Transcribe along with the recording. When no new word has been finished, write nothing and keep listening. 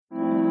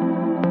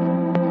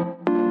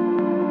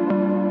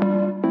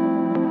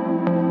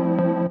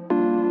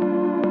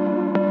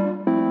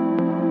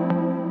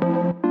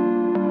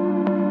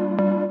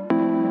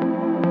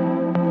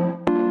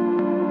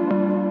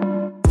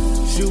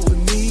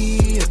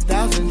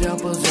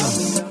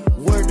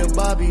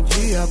Bobby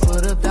G, I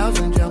put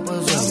 1,000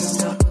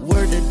 jumpers up.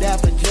 Word to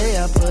Dapper J,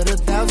 I put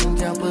 1,000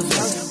 jumpers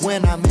up.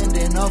 When I'm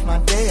ending off my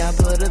day, I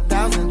put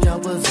 1,000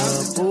 jumpers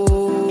up.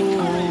 Ooh.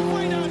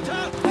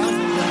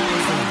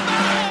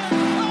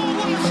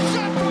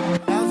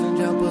 1,000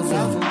 jumpers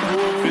up.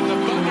 In the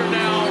Thunder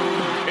now,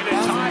 in a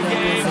tie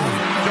game.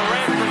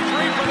 Durant for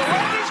three for the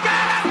win. He's got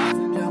it!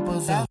 1,000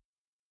 jumpers up.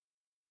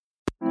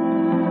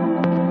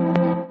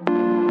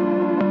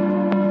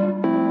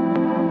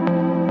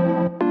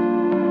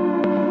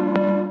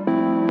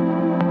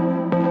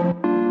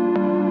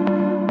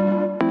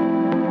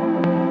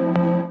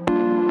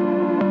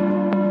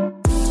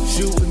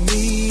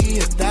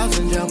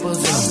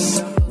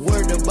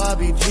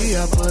 Bobby G,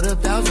 I put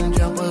 1,000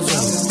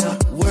 jumpers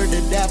up. Word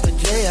to Dapper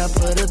J, I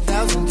put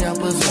 1,000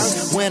 jumpers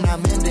up. When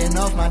I'm ending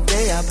off my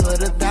day, I put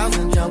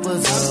 1,000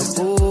 jumpers up.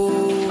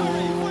 Ooh.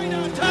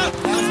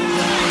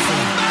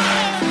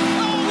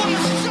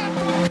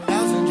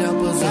 1,000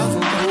 jumpers up.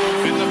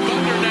 In the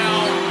Thunder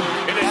now,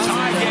 in a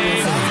tie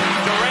game.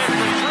 Durant for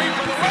three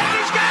for the win.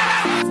 He's got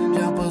it! 1,000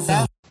 jumpers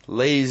up.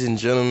 Ladies and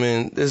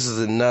gentlemen, this is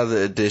another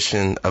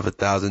edition of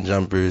 1,000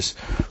 Jumpers.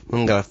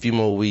 We got a few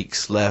more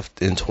weeks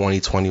left in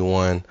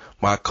 2021.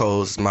 My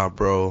co-host, my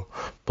bro,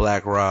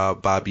 Black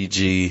Rob, Bobby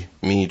G,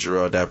 me,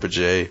 Jarrell Dapper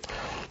J.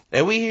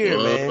 And we here,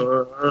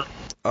 man.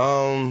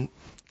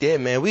 Yeah,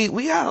 man, we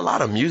got a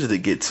lot of music to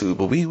get to,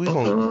 but we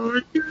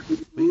gonna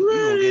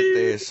get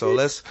there. So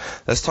let's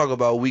talk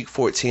about week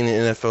 14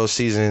 in NFL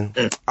season.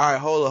 All right,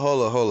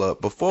 hold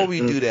up. Before we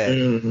do that,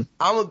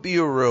 I'm gonna be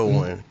a real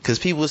one, because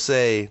people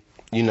say,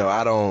 you know,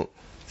 I don't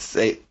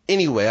say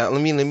anyway.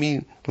 Let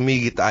me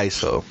get the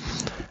ISO.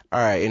 All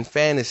right, in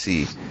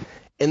fantasy,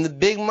 in the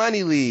big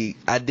money league,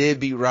 I did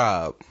beat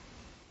Rob,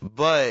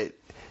 but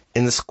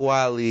in the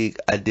squad league,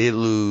 I did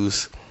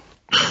lose.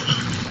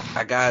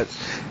 I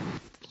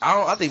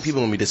think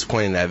people gonna be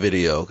disappointed in that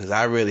video, because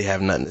I really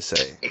have nothing to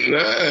say.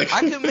 I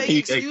can make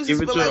excuses,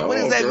 but like, what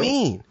does that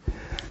mean?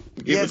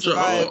 Yes, if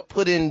I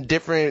put in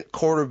different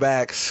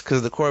quarterbacks,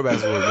 because the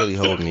quarterbacks would really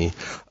hold me.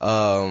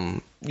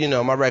 You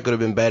know, my record would have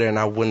been better and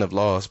I wouldn't have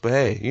lost. But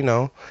hey, you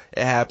know,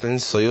 it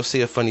happens. So you'll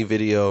see a funny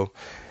video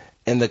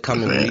in the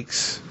coming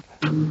weeks.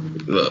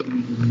 Look, all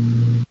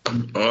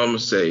I'm gonna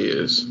say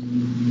is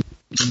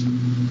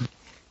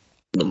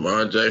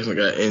Lamar Jackson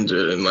got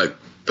injured in like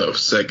the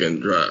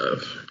second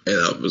drive, and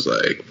I was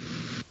like,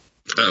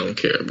 I don't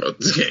care about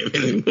this game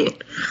anymore.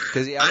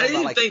 Because I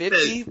didn't like think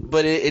 50,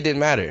 but it didn't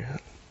matter.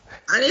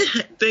 I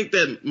didn't think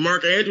that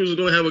Mark Andrews was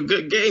going to have a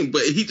good game,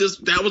 but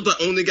that was the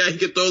only guy he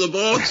could throw the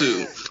ball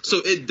to.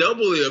 So it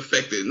doubly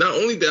affected. Not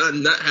only did I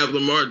not have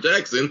Lamar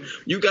Jackson,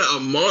 you got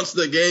a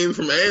monster game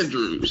from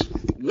Andrews,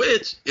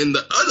 which in the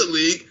other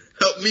league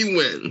helped me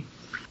win.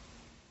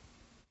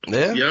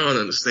 Yeah. You don't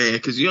understand,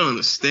 because you don't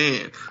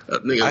understand. A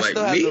nigga I like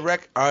still me.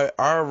 have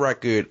our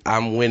record.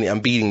 I'm winning.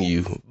 I'm beating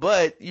you.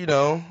 But, you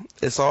know,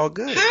 it's all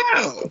good.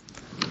 How?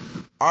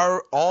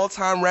 Our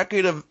all-time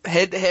record of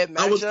head-to-head matchups.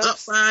 I was up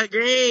by a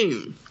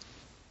game.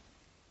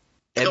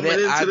 And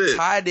then I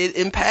tied it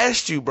and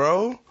passed you,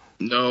 bro.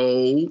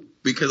 No,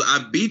 because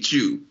I beat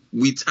you.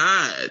 We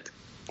tied.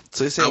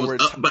 So you said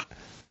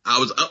I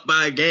was up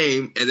by a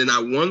game, and then I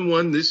won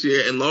one this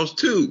year and lost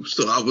two.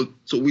 So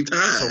we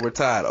tied. So we're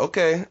tied.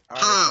 Okay.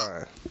 All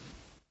right,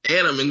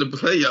 and I'm in the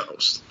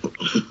playoffs.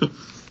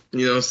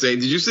 You know what I'm saying?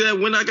 Did you see that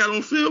when I got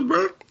on field,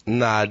 bro?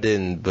 Nah, I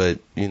didn't, but,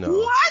 you know.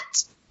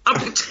 What?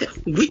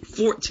 Week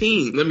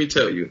 14, let me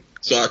tell you.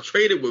 So I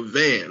traded with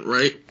Van,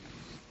 right?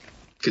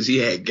 Because he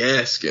had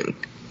Gaskin.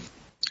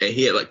 And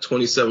he had like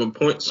 27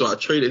 points. So I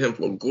traded him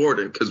for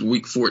Gordon because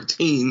week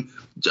 14,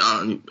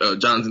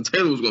 Jonathan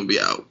Taylor was going to be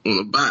out on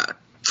the bye.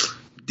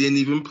 Didn't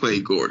even play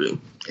Gordon.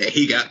 And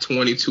he got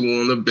 22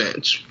 on the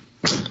bench.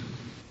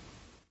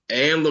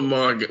 And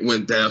Lamar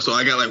went down. So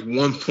I got like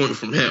 1 point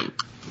from him.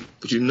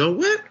 But you know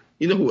what?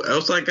 You know who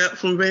else I got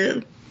from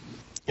Van?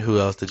 Who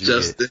else did you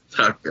Justin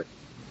Tucker.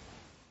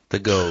 The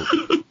GOAT.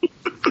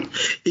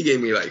 He gave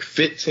me like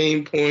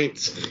 15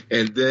 points,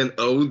 and then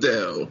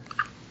Odell.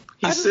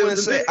 I just want to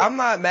say, I'm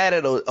not mad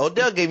at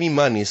Odell. Gave me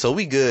money, so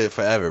we good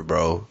forever,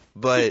 bro.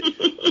 But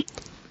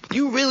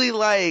you really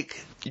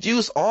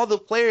use all the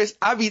players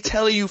I be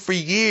telling you for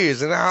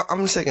years, and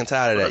I'm sick and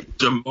tired of that.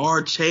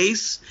 Jamar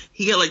Chase,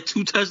 he got like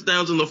 2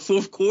 touchdowns in the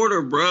fourth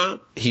quarter, bro.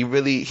 He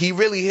really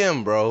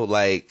him, bro.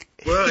 Like.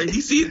 Bro, he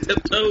see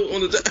tiptoe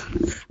on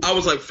the. I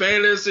was like,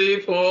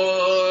 fantasy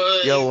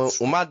points. Yo,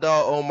 when my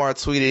dog Omar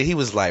tweeted, he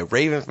was like,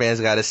 Raven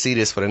fans got to see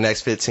this for the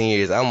next 15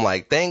 years. I'm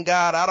like, thank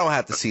God I don't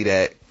have to see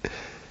that.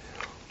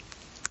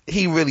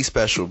 He really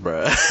special,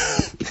 bro.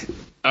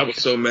 I was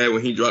so mad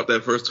when he dropped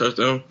that first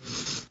touchdown.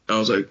 I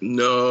was like,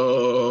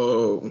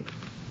 no.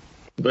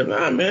 But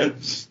nah, man.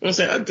 I'm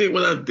saying I did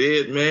what I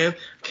did, man.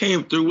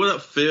 Came through. What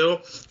up, Phil?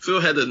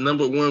 Phil had the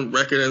number 1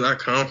 record in our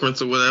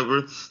conference or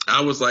whatever.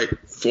 I was like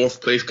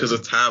 4th place because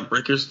of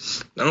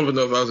tiebreakers. I don't even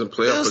know if I was in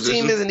playoff Phil's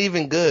position. team isn't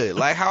even good.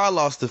 Like how I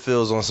lost to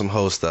Phil's on some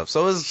whole stuff.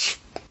 So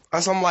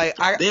I'm like,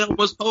 they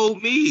almost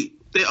hold me.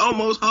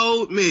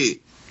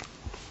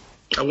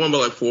 I won by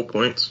like 4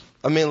 points.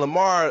 I mean,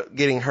 Lamar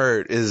getting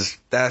hurt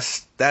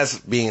that's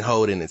being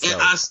held in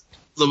itself.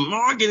 And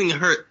Lamar getting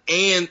hurt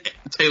and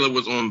Taylor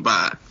was on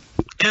bye,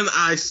 and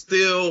I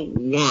still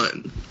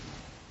won.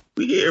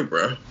 We here,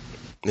 bro.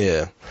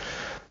 Yeah.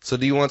 So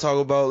do you want to talk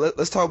about?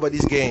 Let's talk about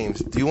these games.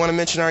 Do you want to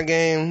mention our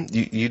game?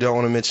 You don't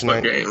want to mention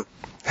our game?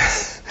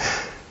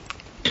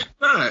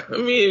 Nah, I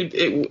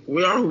mean,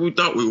 we are who we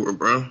thought we were,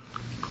 bro.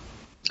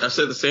 I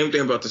said the same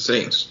thing about the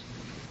Saints.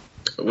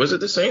 Was it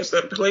the Saints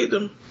that played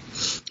them?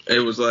 It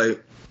was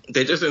like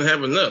they just didn't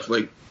have enough.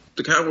 Like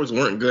the Cowboys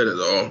weren't good at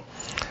all.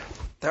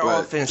 Their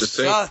offense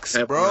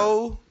sucks,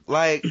 bro.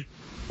 Like,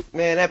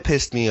 man, that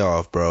pissed me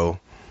off, bro.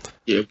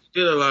 Yeah, we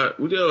did a lot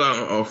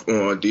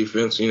on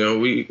defense. You know,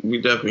 we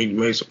definitely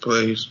made some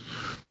plays,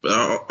 but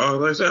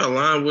like I said, our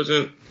line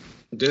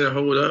didn't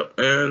hold up,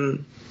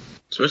 and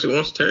especially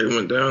once Terry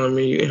went down. I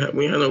mean,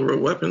 we had no real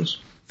weapons.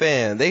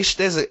 Fam,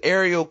 there's an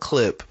aerial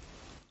clip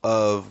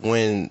of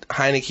when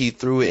Heineke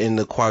threw it in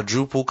the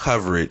quadruple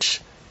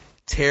coverage.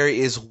 Terry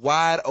is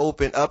wide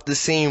open up the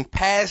seam,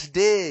 past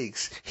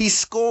Diggs. He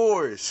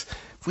scores.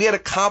 If we had a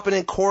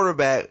competent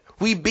quarterback,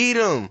 we beat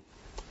him.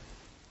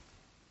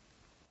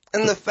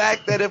 And the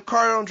fact that if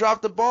Carter don't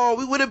drop the ball,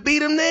 we would have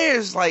beat him there.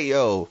 It's like,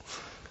 yo,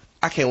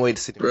 I can't wait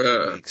to see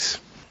the weeks.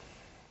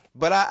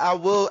 But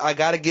I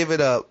got to give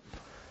it up.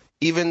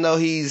 Even though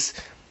he's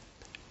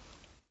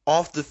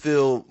off the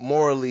field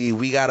morally,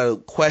 we got to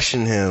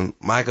question him.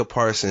 Micah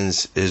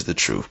Parsons is the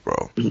truth,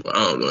 bro. I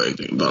don't know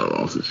anything about him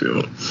off the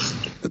field.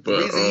 The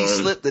reason he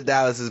slipped to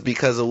Dallas is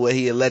because of what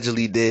he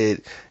allegedly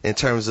did in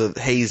terms of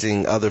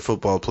hazing other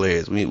football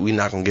players. We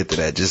not going to get to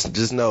that.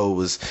 Just know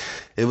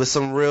it was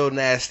some real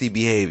nasty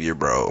behavior,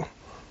 bro.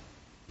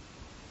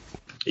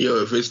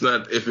 Yo, if it's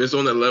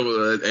on the level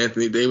of that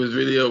Anthony Davis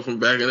video from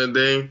back in the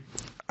day.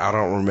 I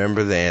don't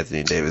remember the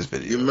Anthony Davis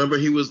video. You remember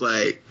he was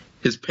like,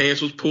 his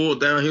pants was pulled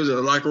down. He was in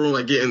the locker room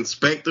like getting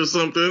spanked or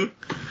something.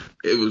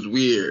 It was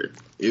weird.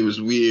 It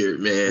was weird,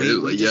 man.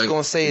 We just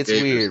gonna say it's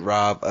weird,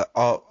 Rob.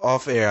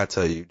 Off air, I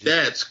tell you.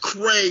 That's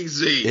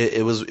crazy.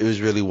 It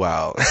was really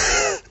wild.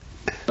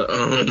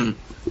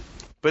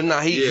 But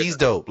nah, he's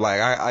dope. Like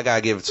I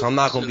gotta give it to him. I'm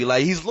not gonna be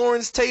like he's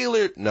Lawrence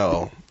Taylor.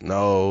 No.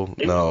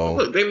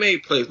 Look, they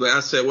made plays. Like I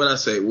said,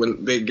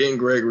 when they getting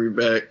Gregory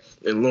back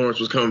and Lawrence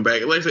was coming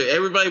back. Like I said,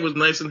 everybody was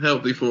nice and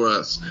healthy for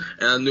us,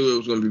 and I knew it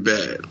was gonna be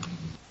bad,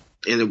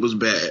 and it was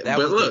bad. That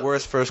was the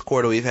worst first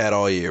quarter we've had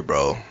all year,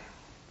 bro.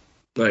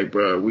 Like,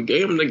 bro, we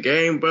gave them the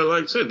game, but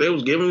like I said, they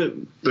was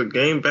giving the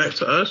game back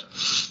to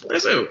us. Like I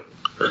said,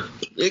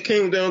 it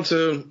came down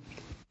to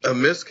a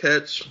missed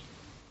catch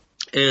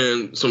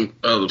and some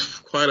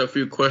quite a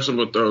few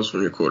questionable throws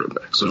from your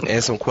quarterback. So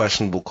and some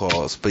questionable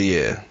calls, but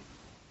yeah,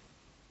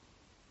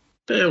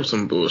 that was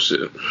some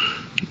bullshit.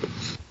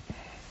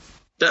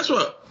 That's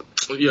what,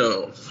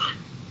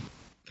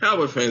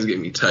 Cowboy fans get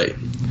me tight.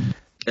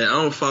 And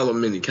I don't follow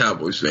many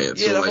Cowboys fans.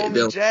 Yeah, so the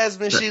homie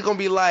Jasmine, she's going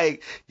to be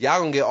like, y'all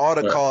going to get all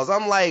the calls.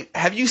 I'm like,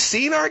 have you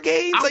seen our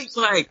games? I was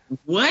like,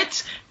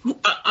 what?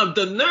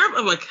 The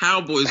nerve of a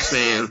Cowboys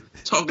fan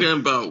talking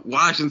about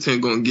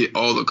Washington going to get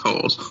all the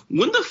calls.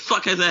 When the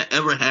fuck has that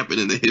ever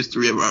happened in the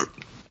history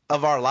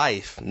of our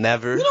life?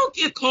 Never. We don't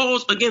get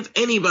calls against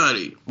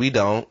anybody. We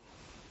don't.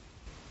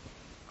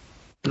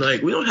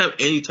 Like, we don't have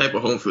any type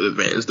of home field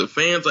advantage. The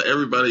fans are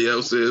everybody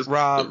else's.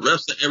 Rob, the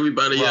refs are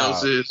everybody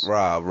else's.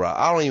 Rob,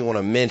 I don't even want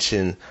to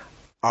mention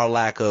our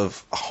lack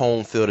of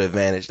home field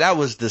advantage. That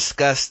was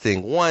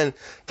disgusting. One,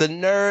 the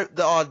nerve,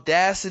 the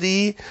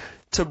audacity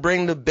to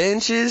bring the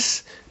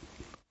benches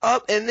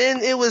up, and then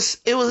it was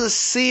a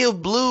sea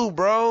of blue,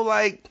 bro.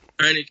 Like,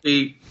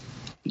 Heineke,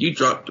 you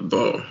dropped the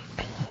ball.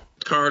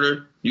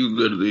 Carter, you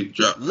literally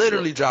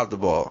dropped the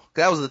ball.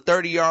 That was a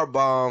 30-yard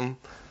bomb.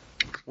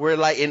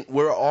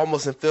 We're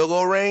almost in field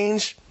goal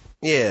range.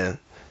 Yeah.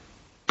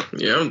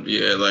 Yeah.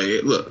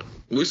 Like, look,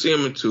 we see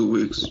him in 2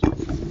 weeks.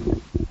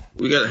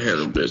 We gotta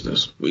handle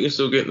business. We can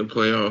still get in the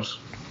playoffs.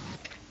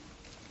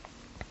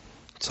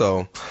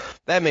 So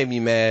that made me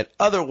mad.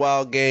 Other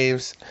wild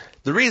games.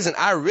 The reason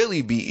I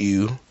really beat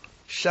you.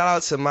 Shout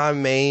out to my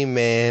main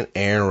man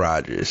Aaron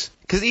Rodgers.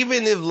 Because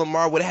even if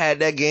Lamar would have had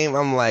that game,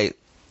 I'm like,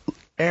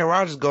 Aaron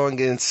Rodgers going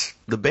against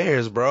the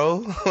Bears,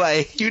 bro.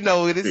 Like, you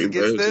know it is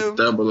against them.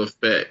 Double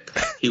effect.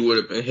 He would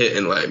have been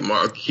hitting like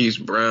Marquise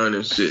Brown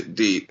and shit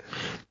deep,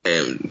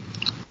 and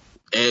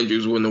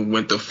Andrews wouldn't have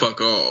went the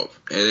fuck off,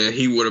 and then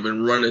he would have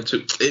been running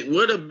to. It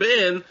would have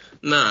been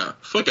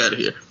fuck out of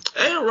here.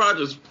 Aaron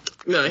Rodgers.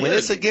 When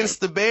it's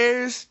against the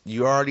Bears,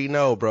 you already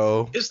know,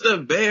 bro. It's the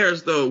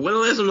Bears though. When the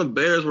last time the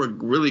Bears were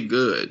really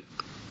good?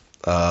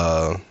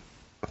 A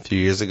few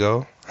years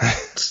ago.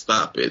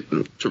 Stop it.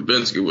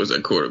 Trubinsky was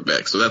at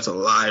quarterback, so that's a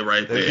lie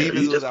right there.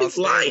 You just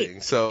be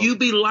lying. So you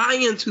be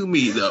lying to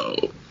me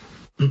though.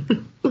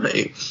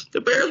 Like,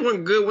 the Bears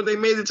weren't good when they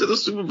made it to the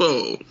Super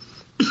Bowl.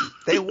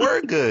 They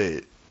were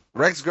good.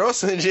 Rex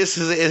Grossman just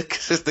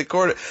is the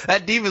quarter.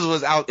 That defense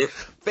was out.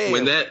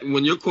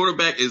 When your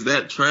quarterback is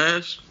that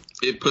trash,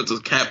 it puts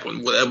a cap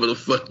on whatever the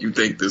fuck you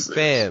think this is.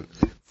 Fam,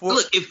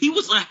 Look, if he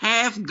was a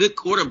half good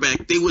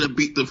quarterback, they would have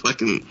beat the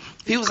fucking.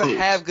 He was Colts. a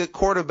half good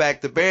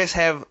quarterback. The Bears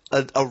have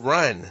a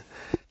run.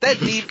 That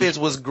defense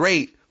was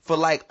great for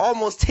like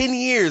almost 10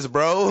 years,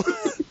 bro.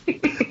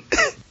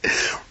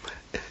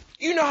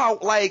 You know how,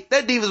 like,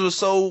 that defense was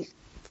so.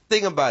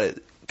 Think about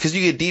it. Because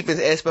you get defense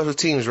and special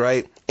teams,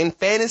 right? In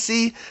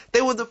fantasy,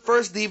 they were the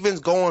first defense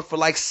going for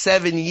like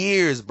 7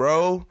 years,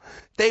 bro.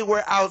 They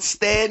were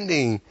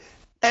outstanding.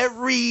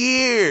 Every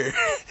year.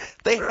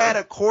 They had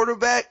a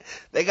quarterback.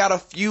 They got a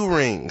few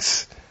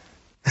rings.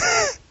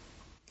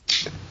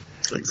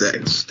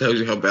 Exactly. Just tells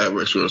you how bad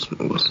Rex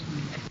Grossman was.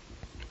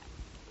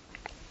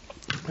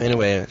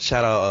 Anyway,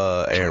 shout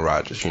out Aaron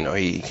Rodgers. You know,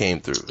 he came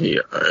through.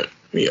 Yeah,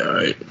 all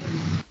right.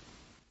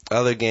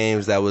 Other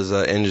games that was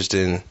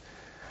interesting.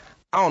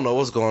 I don't know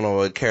what's going on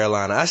with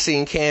Carolina. I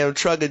seen Cam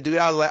truck a dude.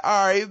 I was like,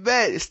 all right,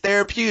 bet. It's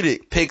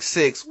therapeutic. Pick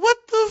 6. What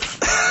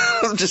the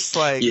I'm just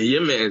like. Yeah,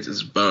 your man's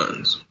just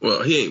buns.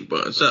 Well, he ain't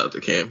buns. Shout out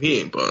to Cam. He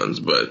ain't buns,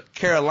 but.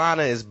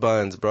 Carolina is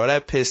buns, bro.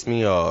 That pissed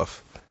me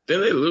off. Then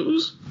they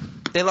lose?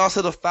 They lost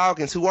to the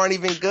Falcons, who aren't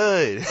even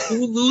good.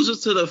 Who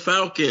loses to the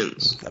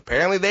Falcons?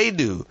 Apparently they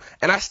do.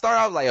 And I start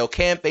out like,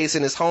 Cam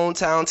facing his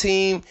hometown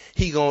team,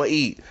 he gonna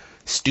eat.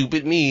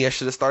 Stupid me. I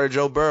should have started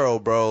Joe Burrow,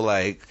 bro.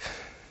 Like,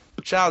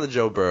 shout out to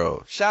Joe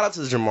Burrow. Shout out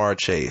to Jamar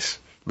Chase.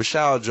 But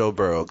shout out Joe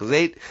Burrow. Because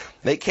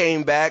they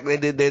came back, they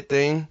did their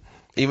thing.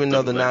 Even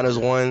though the Niners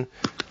won.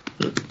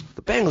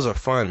 The Bengals are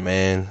fun,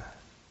 man.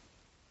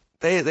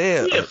 Yeah,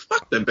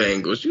 fuck the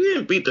Bengals. You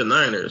didn't beat the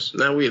Niners.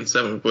 Now we in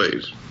 7th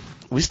place.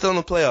 We still in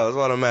the playoffs. That's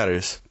all that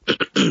matters.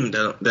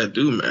 that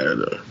do matter,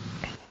 though.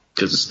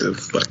 Because it's still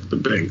fuck the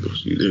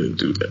Bengals. You didn't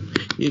do that.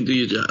 You didn't do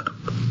your job.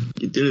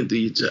 You didn't do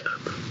your job.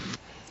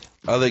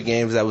 Other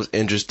games that was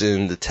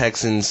interesting, the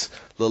Texans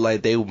looked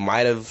like they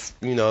might have,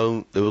 they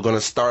were going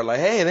to start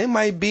like, hey, they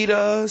might beat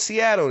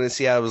Seattle. And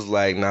Seattle was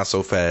like, not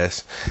so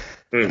fast.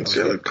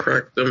 Seattle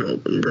cracked them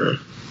open, bro.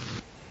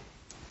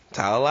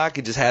 Tyler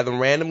Lockett just had them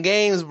random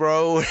games,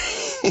 bro.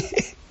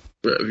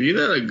 Bro, if you're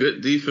not a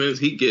good defense,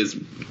 he gets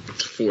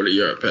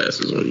 40-yard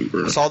passes on you,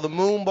 bro. I saw the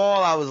moon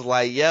ball. I was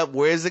like, yep,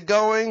 where's it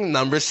going?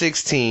 Number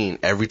 16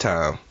 every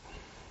time.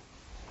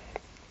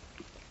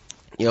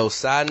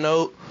 Side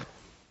note,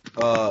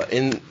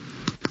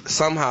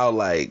 somehow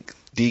like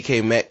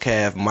DK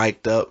Metcalf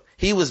mic'd up.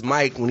 He was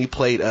mic'd when he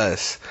played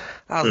us.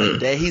 I was like,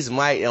 dang, he's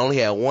mic'd and only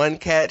had one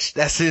catch?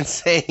 That's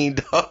insane,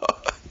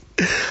 dog.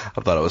 I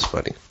thought it was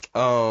funny.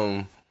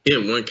 He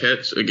had one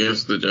catch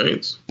against the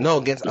Giants? No,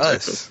 against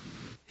us.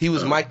 He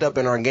was mic'd up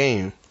in our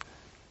game.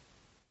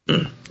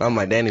 I'm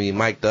like, damn, he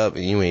mic'd up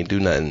and you ain't do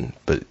nothing.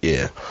 But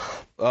yeah.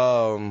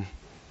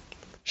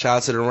 Shout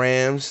out to the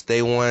Rams.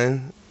 They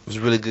won. It was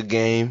a really good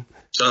game.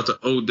 Shout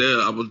out to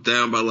Odell. I was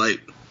down by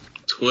like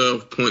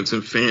 12 points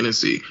in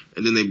fantasy,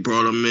 and then they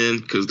brought him in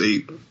because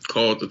they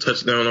called the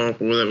touchdown off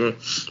or whatever.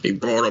 He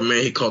brought him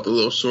in. He caught the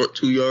little short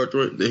 2-yard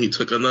run. Then he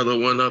took another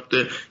one up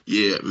there.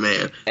 Yeah,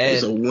 man. And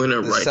he's a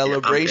winner right there. The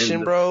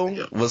celebration,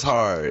 bro, was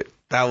hard.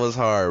 That was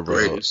hard,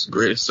 bro.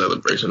 Greatest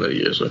celebration of the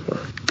year so far.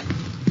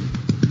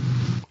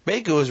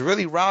 Baker was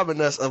really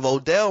robbing us of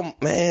Odell.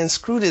 Man,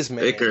 screw this man.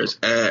 Baker's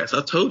ass.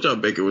 I told y'all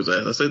Baker was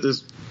ass. I said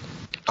this.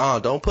 Oh,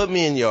 don't put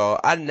me in y'all.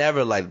 I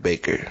never liked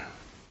Baker.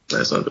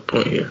 That's not the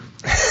point here.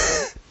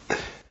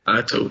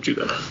 I told you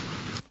that.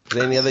 Is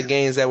there any other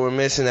games that we're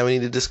missing that we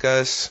need to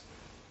discuss?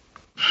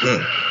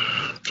 Trying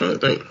to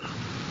think.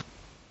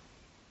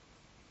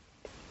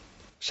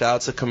 Shout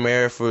out to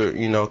Kamara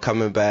for,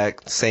 coming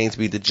back. Saints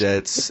beat the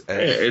Jets. Yeah,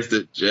 it's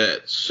the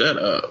Jets. Shut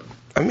up.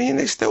 I mean,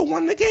 they still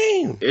won the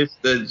game. It's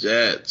the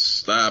Jets.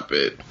 Stop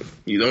it.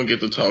 You don't get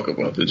to talk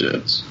about the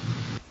Jets.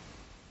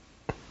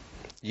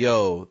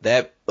 Yo,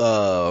 that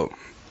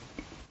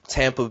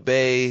Tampa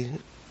Bay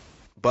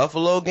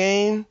Buffalo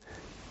game,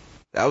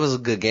 that was a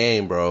good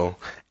game, bro.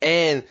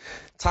 And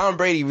Tom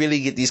Brady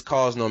really get these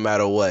calls no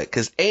matter what,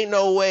 because ain't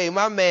no way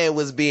my man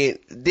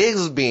Diggs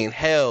was being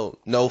held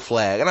no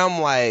flag. And I'm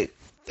like,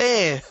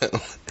 damn,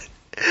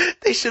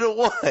 they should have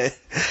won.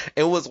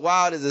 And what's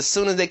wild is as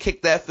soon as they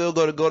kicked that field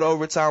goal to go to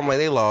overtime, like,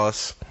 they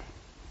lost.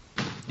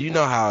 You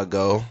know how it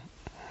go.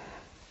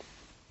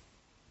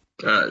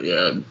 Yeah,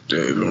 I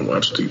didn't even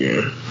watch the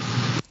game.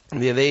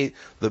 Yeah,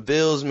 the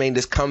Bills made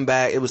this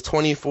comeback. It was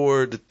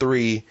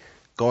 24-3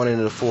 going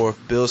into the fourth.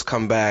 Bills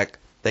come back.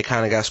 They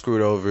kind of got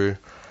screwed over.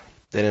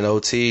 Then in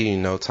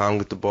OT, Tom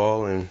got the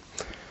ball, and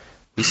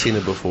we've seen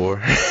it before.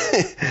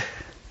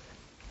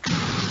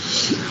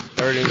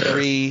 3rd and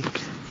 3,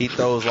 he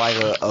throws like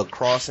a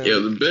crossing. Yeah,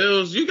 the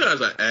Bills, you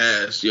guys are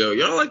ass, yo.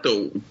 Y'all like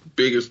the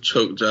biggest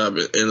choke job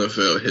in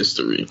NFL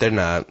history. They're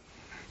not.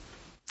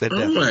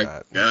 Oh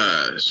my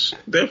gosh.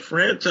 Their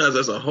franchise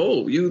as a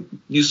whole. You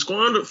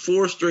squandered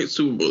 4 straight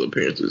Super Bowl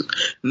appearances.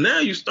 Now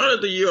you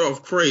started the year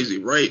off crazy,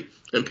 right?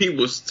 And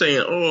people were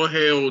saying, oh,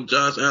 hell,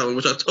 Josh Allen,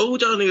 which I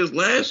told y'all niggas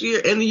last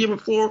year and the year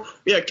before.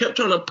 Yeah, I kept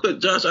trying to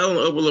put Josh Allen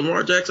over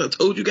Lamar Jackson. I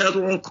told you guys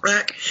were on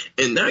crack.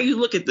 And now you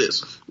look at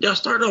this. Y'all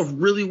started off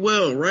really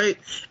well, right?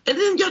 And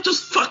then y'all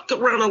just fucked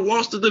around and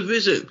lost the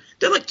division.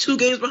 They're like 2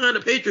 games behind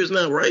the Patriots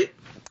now, right?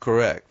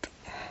 Correct.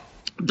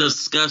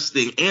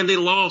 Disgusting. And they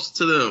lost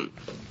to them.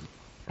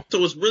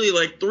 So it's really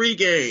like 3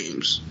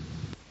 games.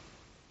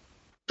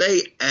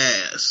 They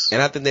ass.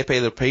 And I think they play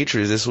the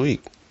Patriots this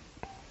week.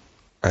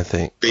 I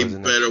think. They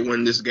better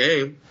win this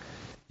game.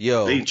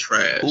 Yo. They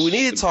trash. We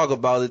need to talk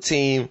about the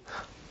team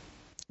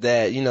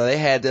that, you know, they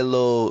had their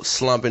little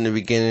slump in the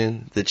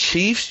beginning. The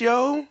Chiefs,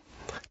 yo.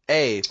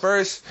 Hey,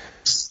 first,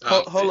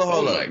 hold on.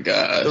 Oh, my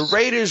gosh. The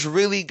Raiders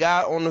really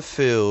got on the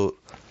field,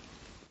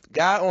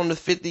 got on the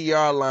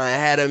 50-yard line,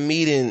 had a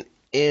meeting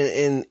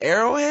in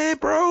Arrowhead,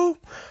 bro.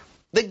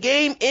 The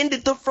game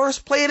ended the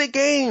first play of the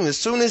game. As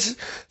soon as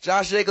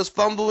Josh Jacobs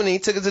fumbled and he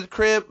took it to the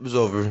crib, it was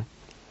over.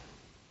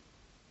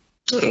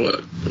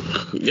 Look,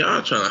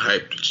 y'all trying to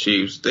hype the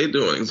Chiefs. They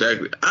doing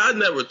exactly. I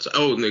never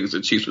told niggas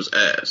the Chiefs was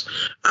ass.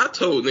 I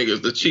told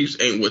niggas the Chiefs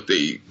ain't what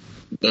they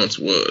once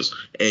was,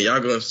 and y'all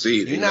gonna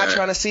see it. You're not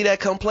trying to see that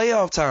come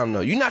playoff time,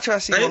 though. You're not trying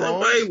to see ain't Mahomes.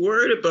 nobody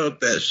worried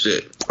about that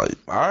shit. All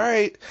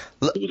right.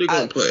 Who they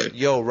gonna play?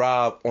 Yo,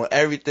 Rob, on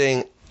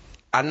everything,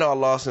 I know I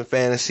lost in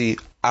fantasy.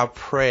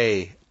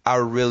 I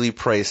really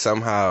pray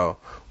somehow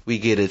we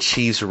get a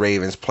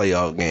Chiefs-Ravens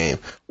playoff game.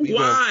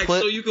 Why?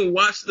 So you can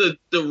watch the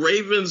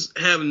Ravens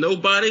have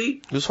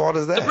nobody? Whose fault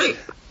is that? Wait,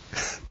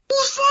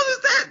 whose fault is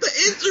that? The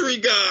injury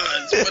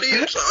guys. What are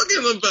you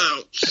talking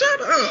about?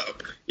 Shut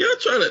up. Y'all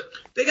trying to...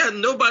 They got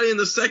nobody in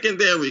the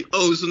secondary.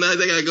 Oh, so now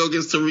they got to go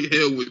against Tariq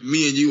Hill with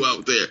me and you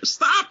out there.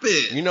 Stop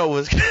it. You know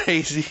what's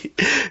crazy?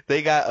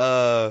 They got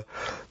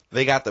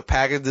the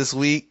Packers this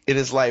week, and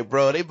it's like,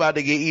 bro, they about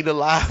to get eaten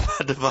alive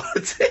by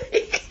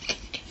Devontae.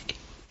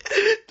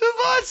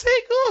 Devontae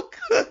gonna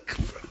cook,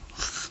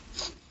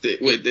 bro.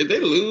 Wait, did they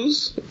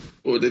lose?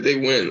 Or did they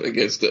win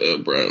against the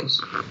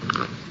Browns?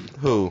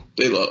 Who?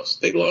 They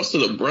lost. They lost to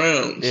the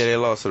Browns. Yeah, they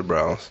lost to the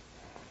Browns.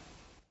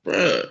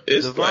 Bruh,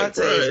 it's Devontae like,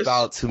 bruh, is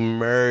about to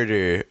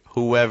murder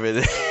whoever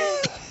they...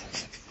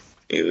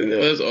 You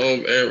know, that's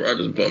all Aaron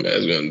Rodgers bum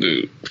ass gonna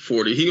do.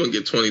 40, he gonna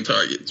get 20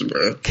 targets,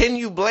 bro. Can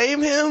you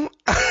blame him?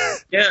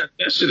 Yeah,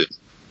 that shit is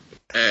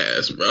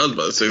ass, bro. I was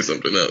about to say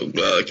something else,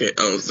 but I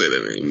don't say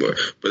that anymore.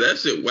 But that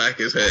shit whack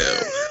as hell.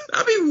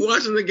 I be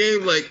watching the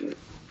game like,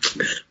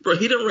 bro,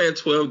 he done ran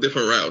 12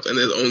 different routes, and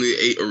there's only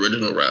 8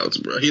 original routes,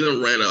 bro. He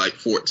done ran like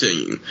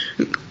 14.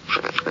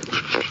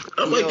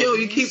 I'm like, yo,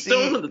 you keep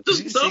throwing it.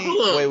 Just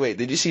double him. Wait.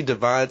 Did you see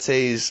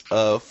Devontae's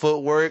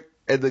footwork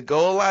at the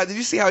goal line? Did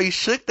you see how he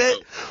shook that?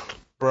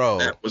 Bro.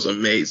 That was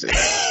amazing.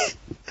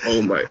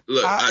 Oh, my.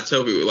 Look, I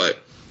tell people, like,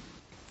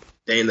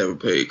 they ain't never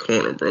played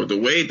corner, bro. The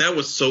way that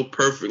was so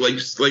perfect. Like,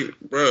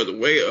 bro, the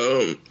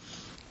way,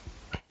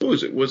 what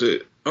was it? Was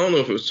it, I don't know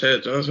if it was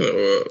Chad Johnson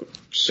or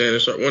Shannon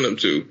Sharp, one of them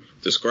two,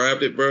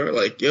 described it, bro.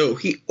 Like, yo,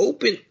 he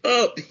opened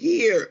up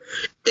here.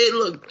 It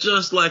looked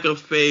just like a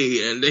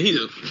fade, and then he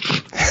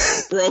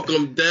just broke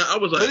him down. I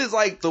was like, but it's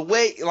like the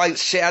way, like,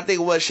 I think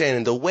it was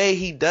Shannon, the way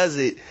he does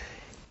it,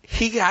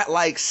 he got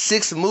like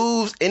 6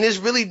 moves, and there's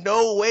really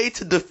no way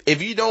to,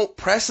 if you don't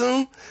press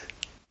him,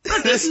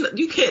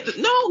 you can't.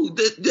 No,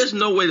 there's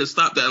no way to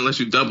stop that unless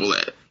you double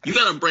that. You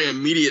gotta bring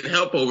immediate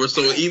help over,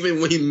 so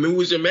even when he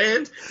moves your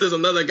man, there's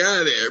another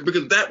guy there,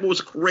 because that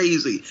was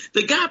crazy.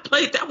 The guy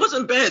played. That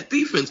wasn't bad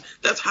defense.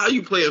 That's how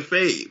you play a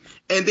fade.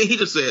 And then he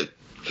just said,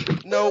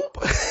 "Nope."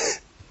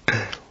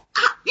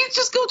 You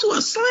just go to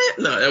a slant.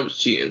 No, that was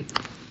cheating.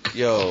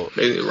 Yo,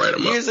 they didn't write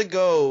him years up.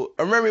 ago,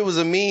 I remember it was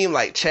a meme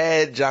like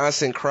Chad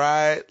Johnson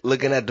cried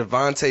looking at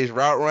Devontae's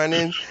route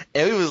running,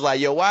 and we was like,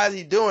 yo, why is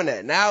he doing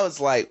that? Now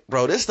it's like,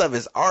 bro, this stuff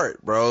is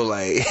art, bro.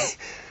 Like,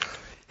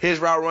 his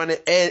route running,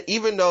 and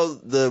even though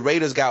the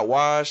Raiders got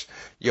washed,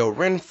 yo,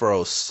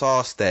 Renfro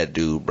sauced that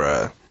dude,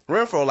 bro.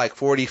 Renfro like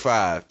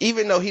 45.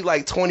 Even though he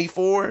like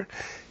 24,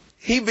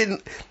 he been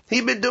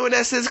doing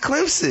that since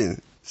Clemson,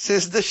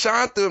 since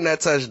Deshaun threw him that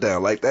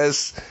touchdown. Like,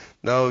 that's,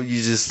 no,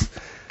 you just...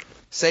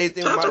 Same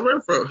thing with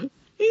Renfro.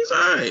 He's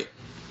alright.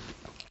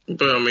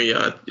 But I mean,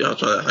 y'all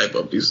try to hype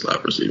up these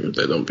slot receivers.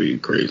 They don't be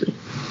crazy.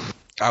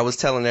 I was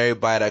telling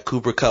everybody that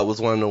Cooper Kupp was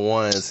one of the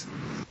ones.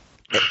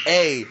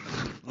 Hey,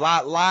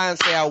 lying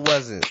say I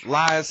wasn't.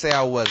 Lying say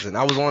I wasn't.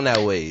 I was on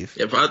that wave.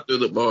 If I threw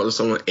the ball to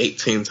someone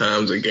 18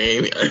 times a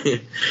game,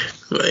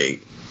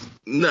 like,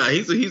 nah,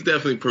 he's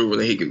definitely proven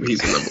that he can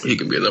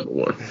be a number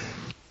one.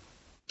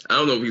 I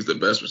don't know if he's the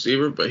best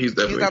receiver, but he's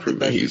definitely proven the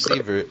best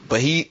receiver.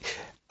 But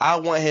I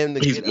want him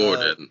to get more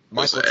than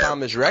Michael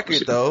Thomas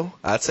record, though.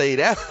 I'll tell you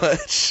that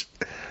much.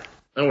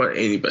 I don't want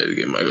anybody to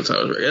get Michael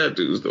Thomas record. That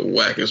dude's the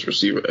wackest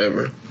receiver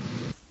ever.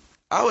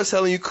 I was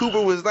telling you,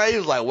 Cooper was nice. He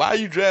was like, why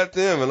you draft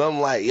him? And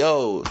I'm like,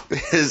 yo.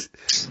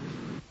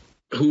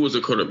 Who was the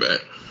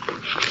quarterback?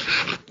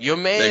 Your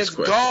man's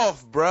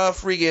Golf, bro.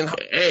 Freaking.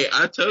 Hey,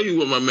 I tell you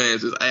what my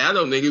man's is. I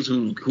know niggas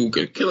who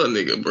can kill a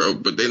nigga, bro,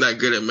 but they not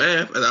good at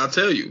math. And I'll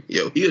tell you,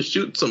 yo, he'll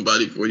shoot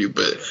somebody for you,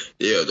 but,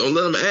 yo, don't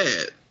let him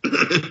add.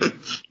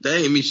 That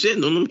ain't me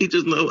shitting on him. I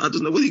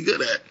just know what he's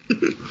good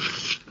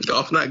at.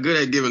 Golf's not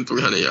good at giving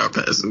 300-yard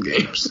passing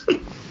games.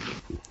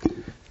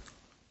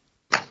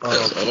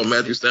 That's all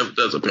Matthew Stafford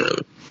does,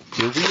 apparently.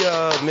 Did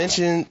we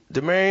mention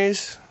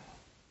Demaryius?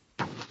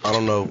 I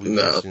don't know if we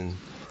mentioned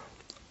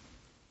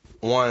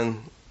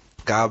one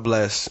God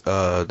bless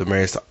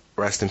Demaryius.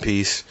 Rest in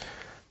peace.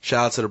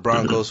 Shout out to the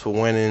Broncos for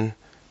winning.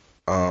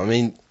 I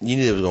mean, you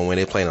knew they was gonna win.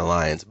 They playing the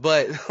Lions,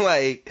 but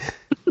like,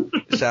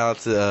 shout out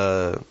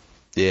to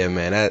yeah,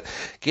 man.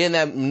 Getting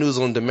that news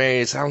on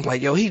Demaryius, I'm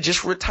like, yo, he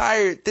just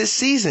retired this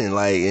season,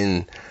 like,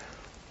 and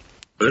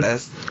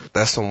that's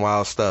some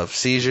wild stuff.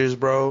 Seizures,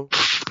 bro.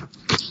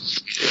 Yeah,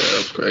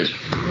 that's crazy.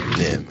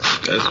 Yeah, man.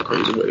 That's a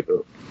crazy way to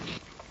go.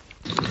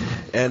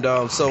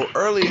 And so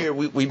earlier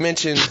we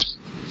mentioned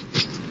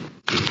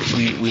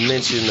we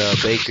mentioned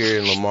Baker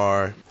and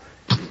Lamar.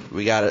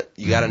 You got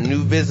a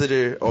new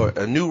visitor or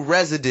a new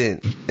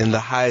resident in the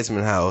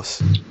Heisman house.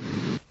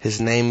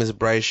 His name is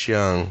Bryce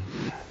Young.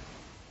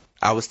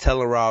 I was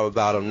telling Rob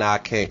about him. Now I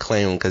can't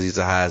claim him because he's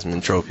a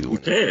Heisman Trophy winner. You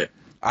can't.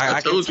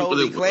 I can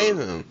totally claim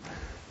him.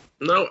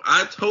 No,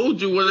 I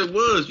told you what it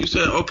was. You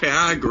said, okay,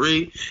 I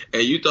agree,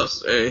 and you thought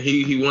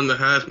he won the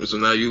Heisman, so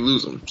now you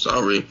lose him.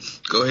 Sorry.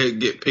 Go ahead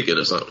and get Pickett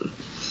or something.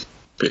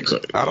 Pick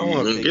something. I don't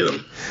want to get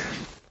him.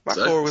 My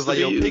core was like,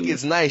 yo,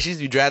 Pickett's nice. She's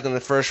be drafted in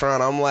the first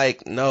round. I'm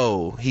like,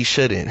 no, he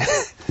shouldn't.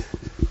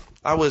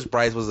 I wish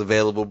Bryce was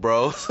available,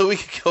 bro, so we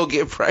could go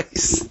get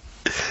Bryce.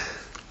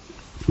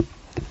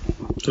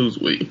 Who's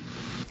we?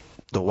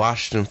 The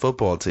Washington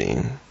football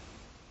team.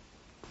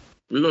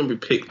 We're going to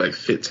be picked like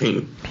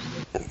 15.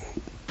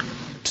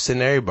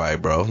 Send everybody,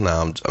 bro.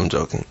 Nah, I'm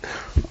joking.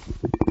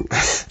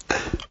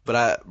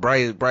 But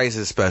Bryce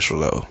is special,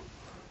 though.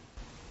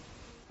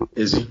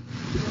 Is he?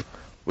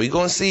 We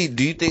gonna see.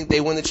 Do you think they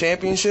win the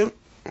championship?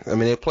 I mean,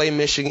 they play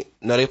Michigan.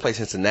 No, they play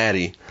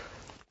Cincinnati.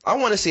 I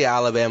want to see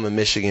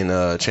Alabama-Michigan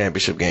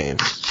championship game.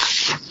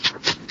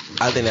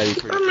 I think that'd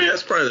be pretty. I mean,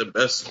 that's probably the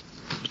best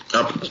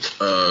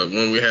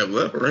one we have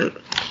left, right?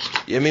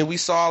 Yeah, I mean, we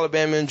saw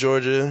Alabama and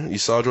Georgia. You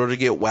saw Georgia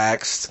get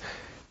waxed.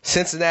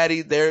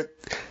 Cincinnati,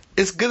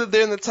 it's good that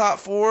they're in the top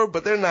 4,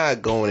 but they're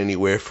not going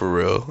anywhere for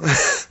real.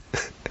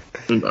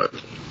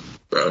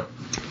 Bro.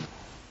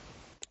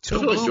 Two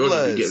blue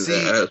bloods.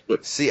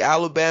 See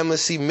Alabama,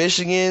 see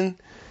Michigan.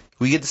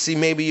 We get to see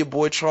maybe your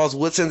boy Charles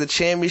Woodson in the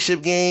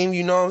championship game.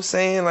 You know what I'm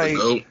saying?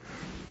 Like,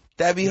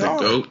 that'd be hard.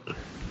 Goat.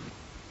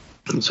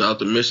 Shout out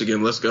to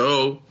Michigan. Let's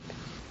go.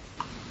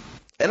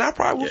 And I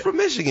probably would for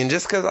Michigan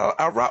just because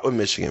I rock with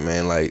Michigan,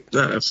 man. Like,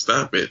 nah,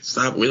 stop it.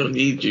 Stop. We don't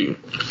need you.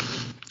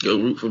 Go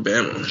root for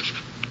Bama.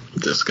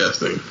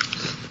 Disgusting.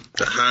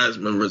 The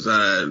Heisman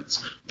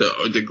resides.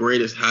 The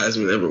greatest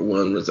Heisman ever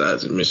won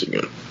resides in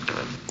Michigan.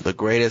 The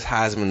greatest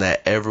Heisman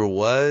that ever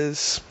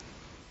was?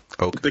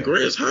 Okay. The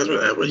greatest Heisman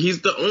ever.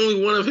 He's the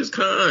only one of his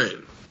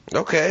kind.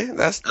 Okay.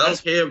 I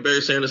don't care if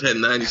Barry Sanders had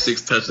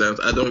 96 touchdowns.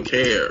 I don't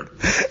care.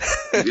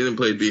 He didn't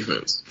play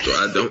defense, so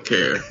I don't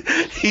care.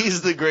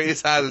 He's the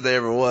greatest Heisman that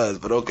ever was,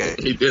 but okay.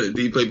 He did it.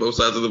 Did he play both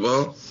sides of the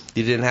ball?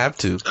 He didn't have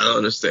to. I don't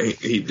understand.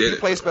 He did it. He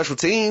played special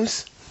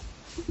teams.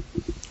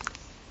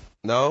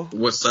 No?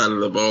 What side of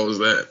the ball is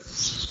that?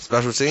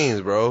 Special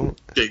teams, bro.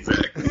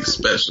 Exactly.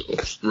 Special.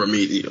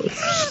 Remedial.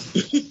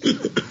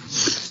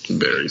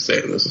 Barry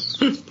Sanders.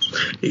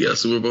 He got a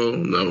Super Bowl?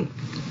 No.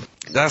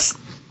 That's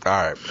all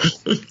right.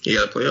 He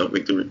got a playoff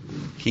victory?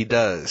 He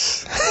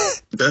does.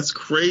 That's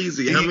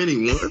crazy. How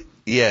many won?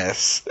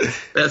 Yes.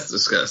 That's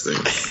disgusting.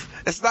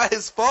 It's not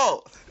his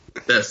fault.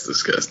 That's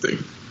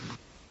disgusting.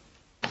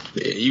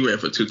 Yeah, you ran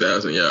for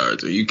 2,000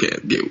 yards, and you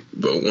can't get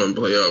but one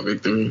playoff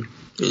victory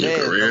in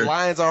your career. The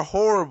Lions are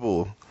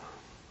horrible.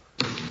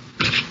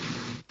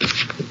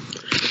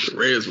 The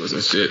Raiders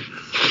wasn't shit.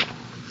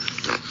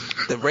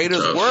 The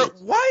Raiders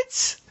weren't?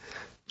 What?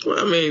 Well,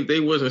 I mean, they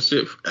wasn't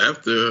shit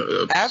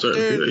after a certain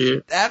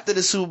period. After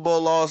the Super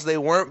Bowl loss, they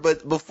weren't,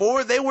 but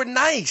before, they were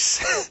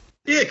nice.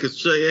 Yeah,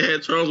 because they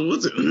had Charles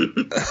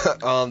Woodson.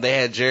 They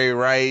had Jerry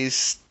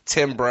Rice,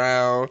 Tim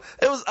Brown.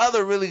 There was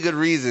other really good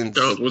reasons.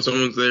 Charles Woodson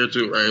was there,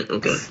 too, right?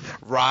 Okay.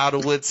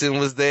 Rod Woodson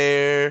was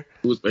there.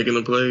 Who was making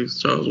the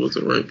plays? Charles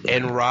Woodson, right?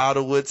 And Rod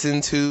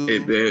Woodson, too.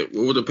 And then,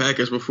 what were the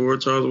Packers before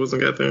Charles Woodson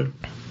got there?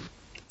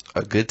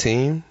 A good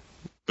team.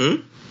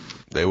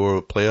 They were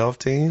a playoff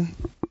team.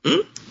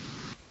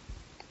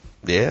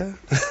 Yeah.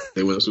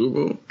 They won a Super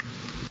Bowl?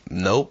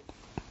 Nope.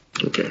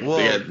 Okay. Well,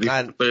 they had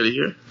Defensive Player of the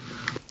Year?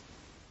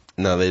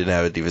 No, they didn't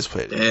have a Defensive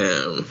Player of the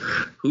Year. Damn.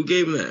 Who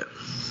gave him that?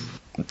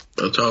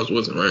 Oh, Charles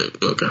Woodson, right?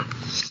 Okay.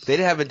 They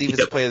didn't have a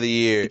Defensive Player of the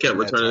Year. He kept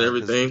returning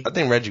everything. I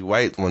think Reggie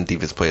White won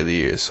Defensive Player of the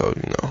Year, so,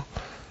 you know.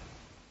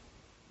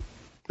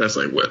 That's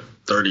like, what,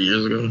 30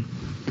 years ago?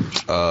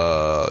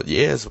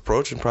 Yeah, it's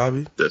approaching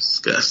probably.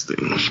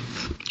 Disgusting.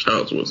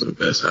 Charles Woodson,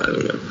 best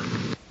Heisman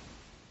ever.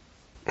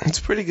 It's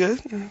pretty good.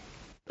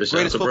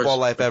 Greatest football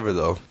life ever,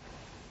 though.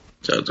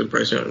 Shout out to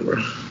Bryce Young,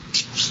 bro.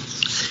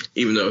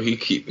 Even though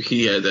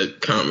he had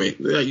that comment,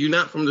 yeah, you're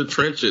not from the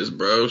trenches,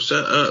 bro.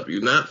 Shut up.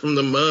 You're not from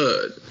the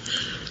mud.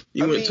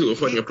 You went to a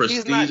fucking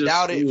prestigious school. He's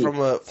not doubted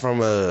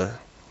from a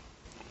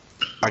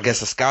I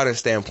guess a scouting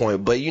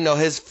standpoint, but you know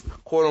his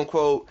quote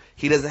unquote,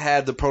 he doesn't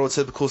have the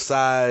prototypical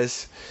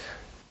size.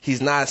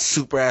 He's not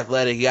super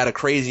athletic. He got a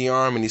crazy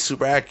arm and he's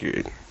super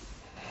accurate.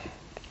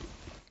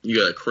 You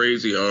got a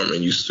crazy arm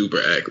and you super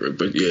accurate,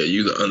 but yeah,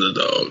 you the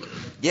underdog.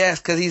 Yes,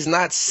 because he's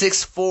not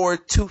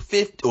 6'4",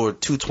 250 or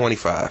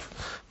 225.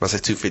 When I say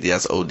 250,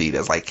 that's OD.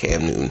 That's like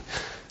Cam Newton.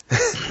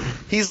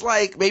 He's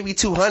like maybe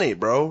 200,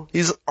 bro.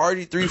 He's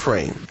RG3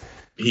 frame.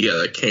 He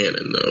got a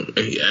cannon though, and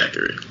he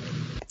accurate.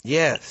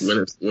 Yes. When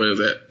is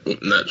that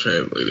not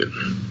translated?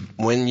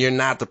 When you're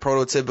not the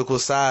prototypical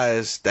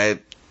size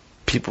that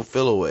people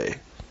feel away.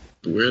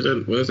 When is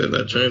that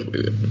not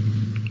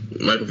translated?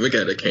 Michael Vick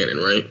had a cannon,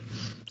 right?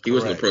 He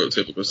wasn't the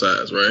prototypical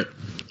size, right?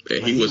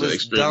 And he wasn't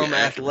extremely dumb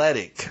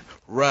athletic.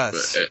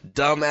 Russ,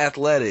 dumb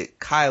athletic.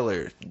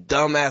 Kyler,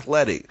 dumb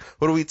athletic.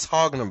 What are we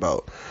talking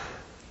about?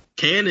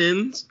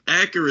 Cannons,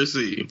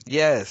 accuracy.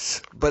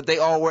 Yes, but they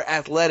all were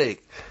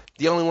athletic.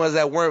 The only ones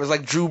that weren't was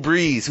like Drew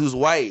Brees, who's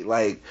white.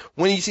 Like,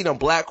 when you see them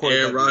black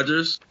quarterbacks. Aaron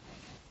Rodgers.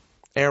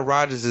 Aaron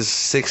Rodgers is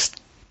 6'3",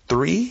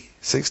 6'2",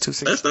 6'3".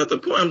 That's not the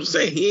point. I'm just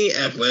saying he ain't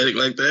athletic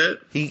like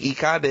that. He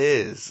kind of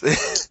is.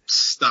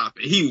 Stop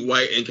it. He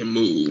white and can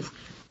move.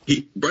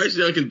 Bryce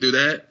Young can do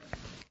that.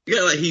 You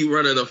got like he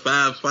running a 5'5"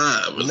 or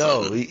something.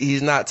 No,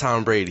 he's not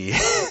Tom Brady.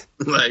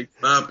 Like,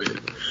 stop it.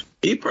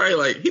 He probably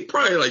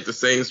like the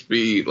same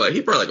speed. Like,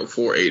 he probably like a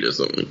 4.8 or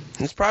something.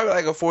 He's probably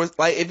like a 4.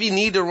 Like, if he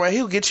need to run,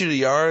 he'll get you the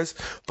yards,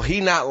 but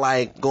he not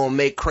like gonna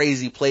make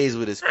crazy plays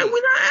with his feet. And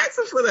we're not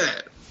asking for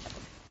that.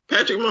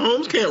 Patrick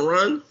Mahomes can't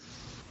run.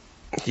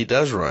 He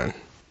does run.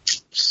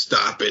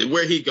 Stop it.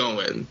 Where he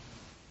going?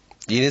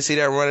 You didn't see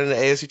that run in the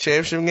AFC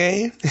Championship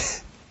game?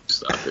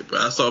 Stop it, bro.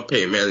 I saw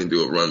Peyton Manning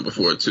do a run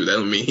before, too. That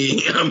don't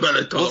mean I'm about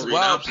to call it.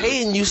 Wow,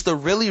 Peyton used to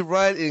really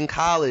run in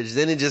college.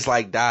 Then it just,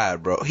 like,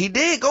 died, bro. He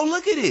did. Go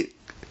look at it.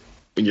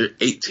 When you're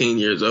 18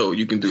 years old,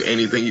 you can do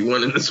anything you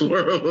want in this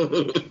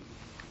world.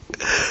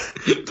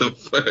 The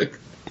fuck?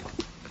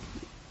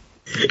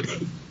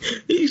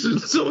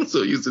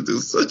 So-and-so used to do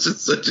such and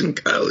such in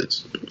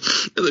college.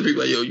 Other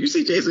people like, yo, you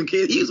see Jason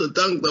Kidd? He used to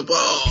dunk the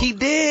ball. He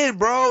did,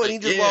 bro. And he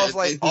just lost,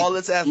 like, all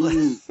his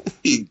athletics.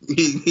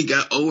 He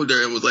got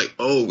older and was like,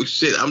 oh,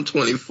 shit, I'm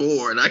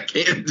 24 and I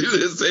can't do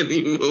this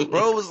anymore.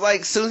 Bro, it was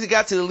like, as soon as he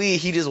got to the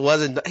league, he just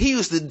wasn't. He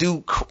used to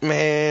do,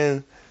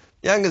 man,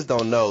 youngest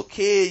don't know.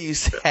 Kid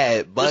used to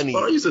have bunny.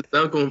 He used to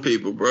dunk on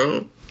people,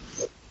 bro.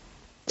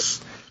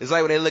 It's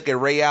like when they look at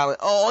Ray Allen.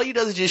 Oh, all he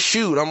does is just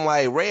shoot. I'm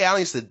like, Ray Allen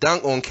used to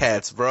dunk on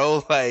cats,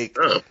 bro. Like,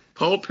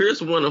 Paul Pierce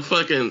won a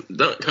fucking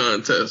dunk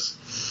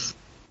contest.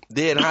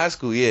 Did in high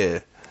school,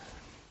 yeah.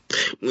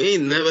 We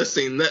ain't never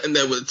seen nothing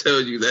that would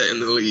tell you that in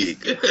the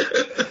league.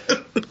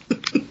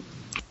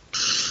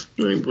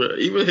 Like, bro,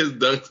 even his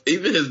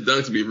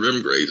dunks be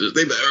rim grazers.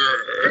 They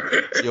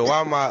like, yo,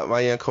 why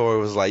my young Corey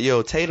was like,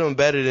 yo, Tatum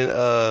better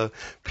than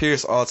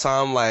Pierce all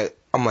time.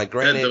 I'm like,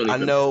 granted, I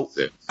know.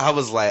 I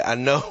was like, I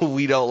know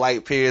we don't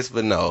like Pierce,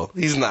 but no,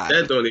 he's not.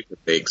 That don't even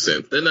make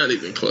sense. They're not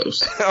even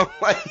close. I'm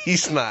like,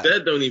 he's not.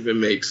 That don't even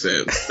make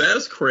sense.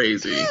 That's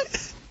crazy.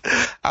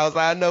 I was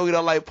like, I know we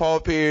don't like Paul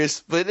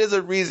Pierce, but there's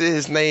a reason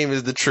his name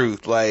is the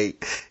truth.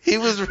 Like, he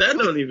was.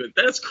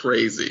 That's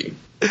crazy.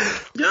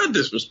 Y'all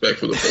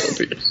disrespectful to Paul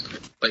Pierce.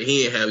 Like,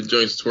 he ain't have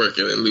joints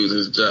twerking and lose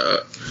his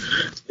job.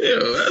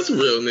 Yo, that's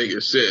real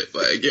nigga shit.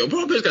 Like, yo,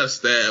 Paul Pierce got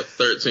stabbed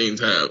 13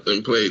 times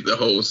and played the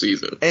whole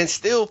season. And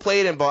still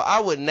played in ball. I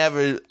would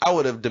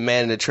have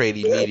demanded a trade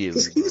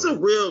immediately. He's a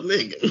real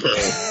nigga, bro.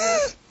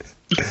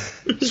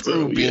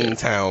 Screw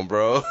Beantown,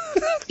 bro.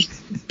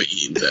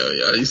 Beantown,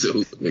 y'all. I used to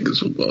hoop niggas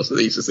from Boston.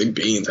 They used to say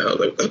Beantown.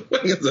 Like, what the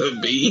fuck is a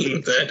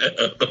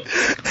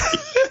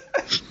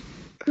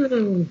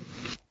Beantown?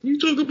 You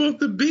talk about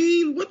the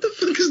bean? What the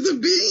fuck is the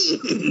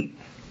bean?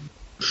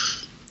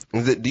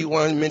 Do you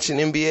want to mention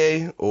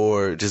NBA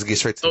or just get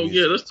straight to music?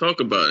 Yeah, let's talk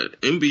about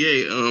it.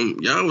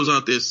 NBA, y'all was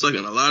out there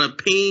sucking a lot of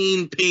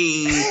peen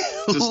to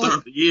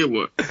start the year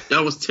with.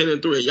 Y'all was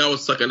 10-3. Y'all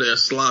was sucking their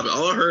slobbing.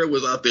 All I heard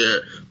was out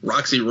there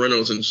Roxy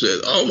Reynolds and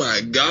shit. Oh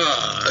my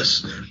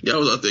gosh. Y'all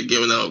was out there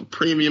giving out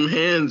premium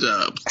hand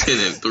jobs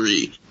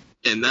 10-3.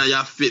 And now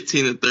y'all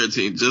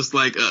 15-13, just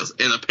like us.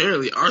 And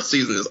apparently our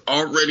season is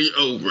already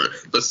over.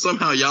 But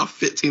somehow y'all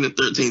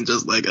 15-13,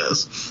 just like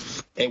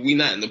us. And we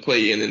not in the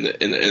play-in in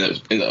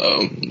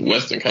the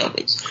Western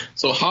Conference.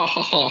 So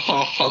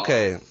ha.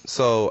 Okay,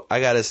 so I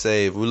gotta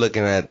say, if we're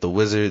looking at the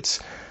Wizards,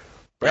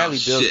 Bradley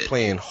Beal's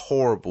playing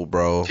horrible,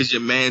 bro. Cause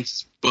your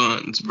man's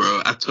buns,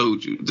 bro. I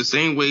told you. The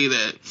same way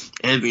that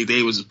Anthony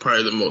Davis is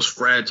probably the most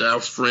fragile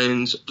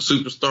fringe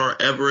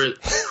superstar ever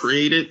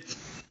created.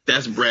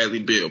 That's Bradley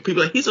Beal.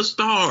 People are like, he's a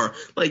star.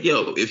 Like,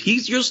 yo, if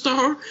he's your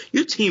star,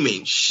 your team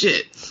ain't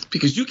shit.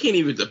 Because you can't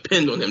even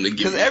depend on him to give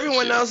you. Because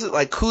everyone else is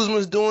like,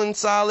 Kuzma's doing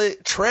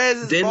solid.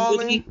 Trez is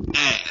balling.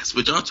 Ass.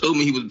 But y'all told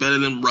me he was better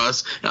than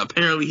Russ. And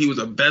apparently he was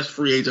the best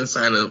free agent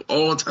signing of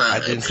all time. I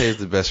didn't say he's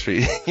the best free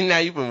agent. Now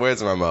you put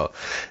words in my mouth.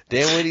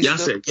 Dinwiddie. Y'all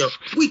said, yo,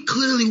 we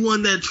clearly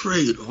won that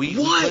trade. We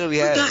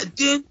got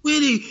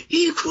Dinwiddie.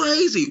 He's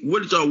crazy.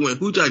 What did y'all win?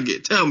 Who'd y'all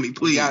get? Tell me,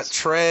 please. We got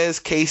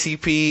Trez,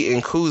 KCP,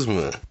 and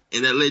Kuzma.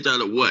 And that led y'all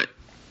to what?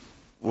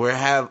 We're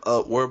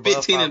above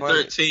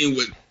 15-13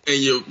 with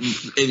and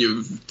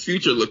your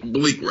future look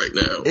bleak right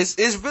now.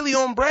 It's really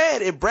on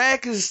Brad. If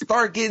Brad can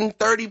start getting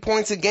 30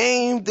 points a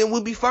game, then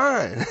we'll be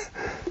fine.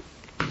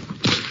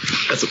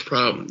 That's a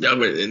problem. Y'all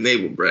gonna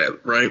enable Brad,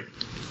 right?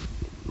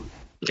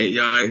 And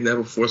y'all ain't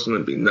never forced him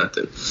to be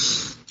nothing.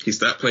 He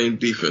stopped playing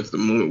defense the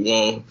moment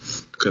Wall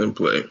couldn't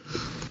play.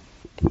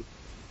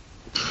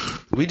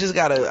 We just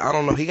gotta, I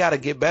don't know, he gotta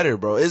get better,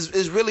 bro.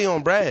 It's really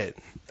on Brad.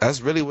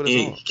 That's really what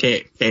it's on. He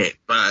can't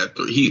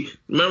 5'3".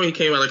 Remember he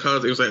came out of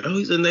college, he was like, oh,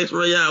 he's the next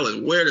Ray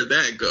Allen. Where did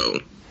that go?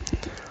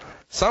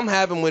 Something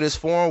happened with his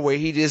form where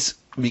he just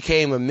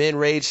became a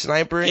mid-range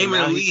sniper and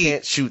now he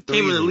can't shoot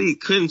threes. Came in the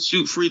league, couldn't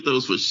shoot free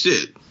throws for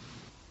shit.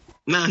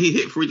 Now he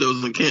hit free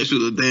throws and can't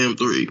shoot a damn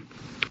three.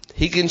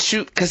 He can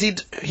shoot because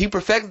he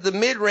perfected the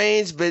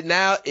mid-range, but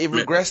now it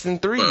regressed in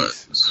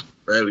threes.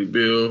 Bradley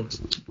Beal,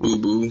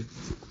 Boo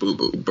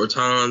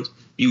Bertans,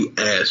 you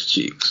ass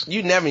cheeks.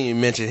 You never even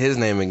mention his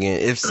name again.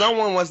 If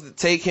someone wants to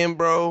take him,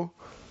 bro,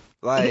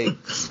 like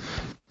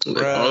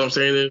all I'm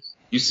saying is,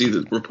 you see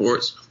the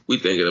reports. We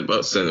thinking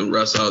about sending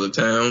Russ out of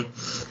town.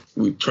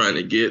 We trying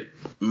to get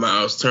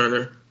Miles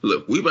Turner.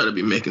 Look, we better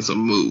be making some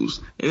moves,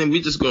 and then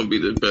we just gonna be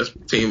the best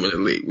team in the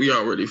league. We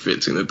already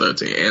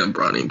 15-13, and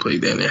Bron ain't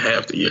played down in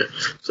half the year,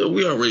 so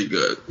we already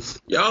good.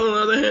 Y'all, on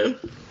the other hand,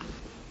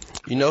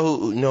 you know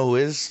who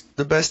is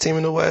the best team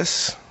in the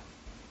West?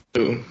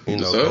 Who? You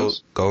know,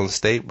 Golden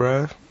State,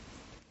 bro.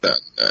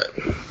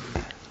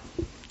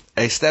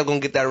 Hey, Steph gonna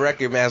get that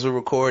record, man. As we're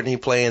recording, he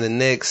playing the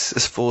Knicks.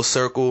 It's full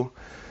circle.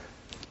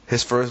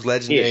 His first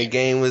legendary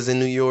game was in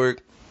New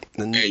York.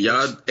 And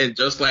y'all,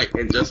 just like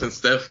in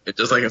Steph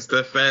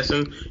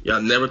fashion,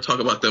 y'all never talk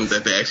about them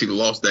that they actually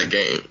lost that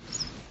game.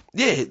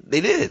 Yeah,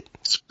 they did.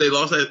 He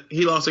lost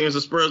against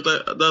the Spurs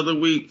the other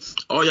week.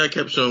 All y'all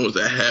kept showing was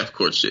that half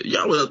court shit.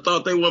 Y'all would have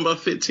thought they won by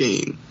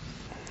 15.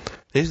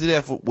 They used to do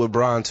that with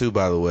Bron too,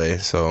 by the way.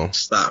 So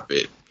stop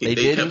it. They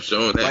kept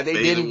showing that. Like they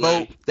didn't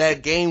vote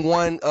that game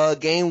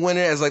winner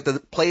as like the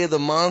play of the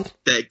month.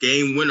 That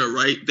game winner,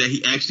 right? That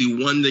he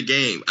actually won the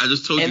game. I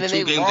just told you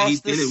 2 games that he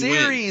didn't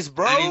series, win.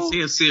 Bro. I didn't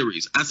say a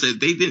series. I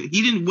said he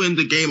didn't win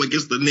the game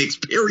against the Knicks,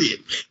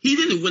 period. He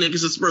didn't win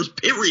against the Spurs,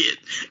 period.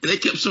 And they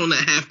kept showing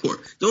that half court.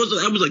 That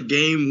was a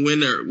game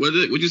winner.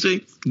 What'd you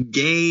say?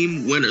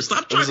 Game winner.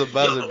 Stop trying. It was a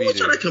buzzer beater.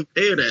 Trying to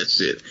compare that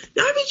shit.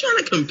 Y'all be trying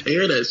to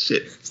compare that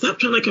shit. Stop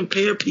trying to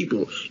compare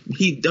people.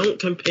 He don't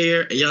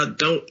compare, and y'all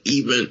don't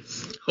even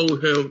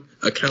hold him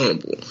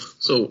accountable.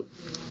 So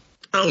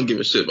I don't give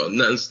a shit about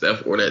nothing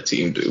Steph or that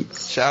team do.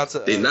 Shout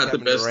out to they're not Kevin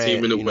the best Durant,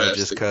 team in the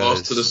West. They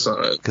lost to the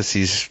Suns because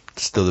he's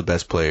still the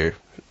best player.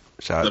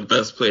 The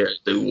best player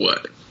do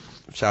what?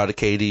 Shout out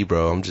to KD,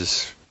 bro.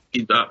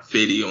 He dropped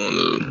 50 on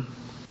the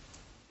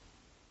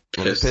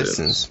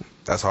Pistons.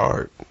 That's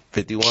hard.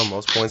 51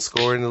 most points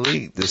scored in the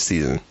league this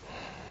season.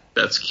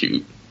 That's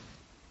cute.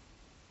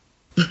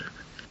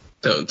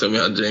 Tell me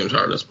how James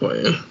Harden's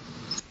playing.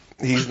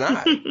 He's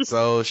not.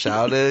 So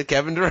shout out to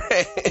Kevin Durant.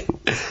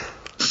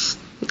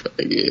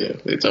 Yeah,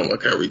 they talking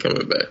about Kyrie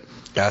coming back.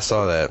 I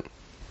saw that.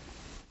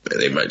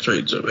 And they might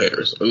trade Joe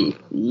Harris.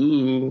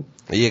 Ooh.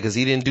 Yeah, because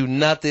he didn't do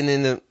nothing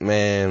in the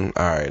man.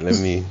 All right,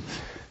 don't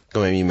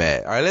make me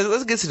mad. All right,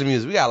 let's get to the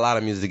music. We got a lot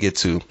of music to get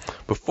to.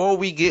 Before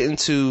we get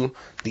into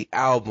the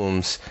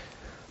albums,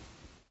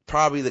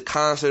 probably the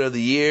concert of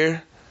the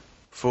year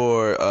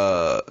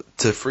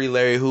to free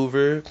Larry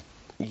Hoover,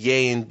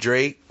 Ye and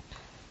Drake.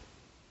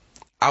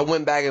 I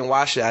went back and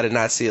watched it. I did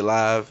not see it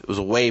live. It was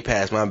way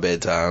past my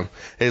bedtime.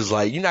 It was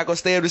like, you're not going to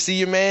stay up to see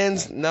your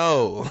mans?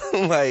 No.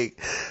 Like,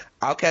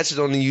 I'll catch it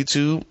on the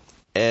YouTube.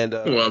 And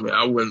well, I mean,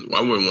 I wouldn't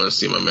want to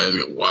see my mans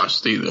get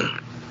washed either.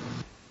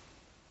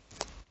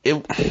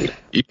 You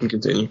can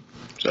continue.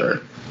 Sorry.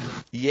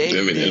 Ye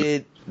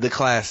did the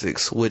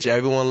classics, which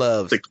everyone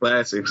loves. The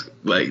classics,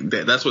 like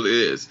that's what it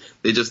is.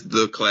 They just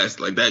the classics,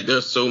 like that.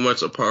 They're so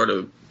much a part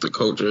of the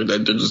culture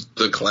that they're just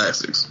the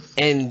classics.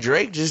 And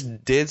Drake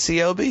just did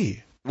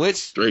CLB,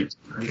 which because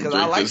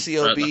I like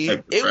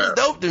CLB, it was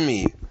dope to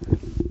me.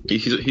 He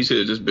should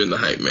have just been the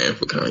hype man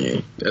for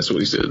Kanye. That's what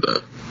he should have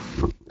done.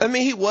 I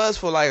mean, he was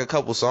for like a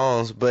couple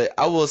songs, but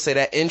I will say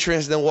that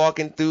entrance, then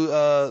walking through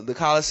the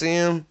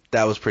Coliseum,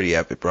 that was pretty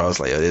epic, bro. I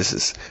was like, yo, this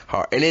is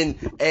hard. And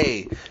then,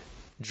 hey,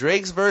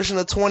 Drake's version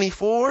of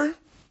 24,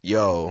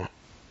 yo,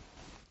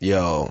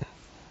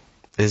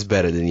 it's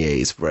better than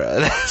Ye's, bro.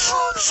 That's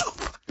so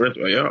First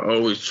of all, y'all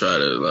always try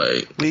to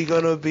like we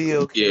gonna be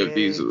okay. Give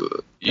these,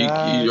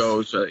 you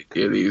always try to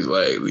give these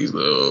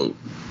little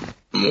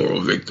moral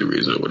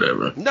victories or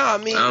whatever. No, I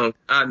mean,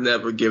 I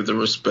never give the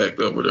respect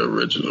over the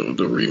original,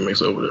 the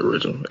remix over the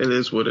original. It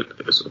is what it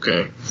is,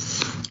 okay.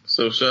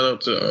 So shout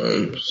out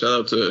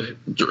to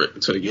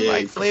Drake, to you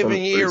like Flavor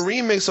Year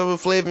remix over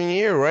Flavor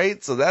Year,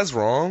 right? So that's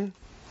wrong.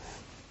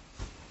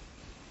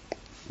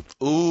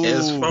 Ooh.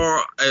 As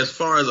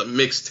far as a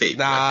mixtape,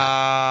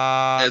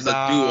 a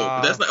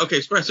duo, that's not okay.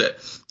 Scratch that.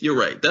 You're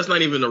right. That's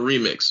not even a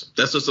remix.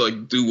 That's just a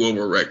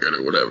do-over record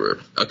or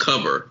whatever, a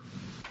cover.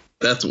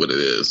 That's what it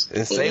is.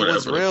 And Say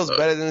What's Real is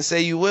better than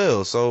Say You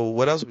Will. So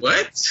what else?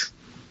 What?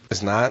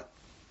 It's not.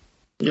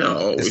 Y'all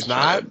always It's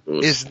not?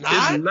 It's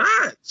not? It's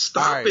not.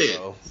 Stop All right, it.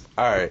 bro.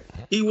 All right.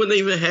 He wouldn't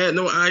even had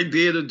no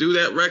idea to do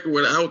that record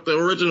without the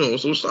original.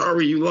 So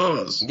sorry you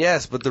lost.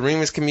 Yes, but the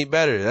remix can be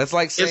better. That's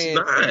like saying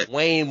not.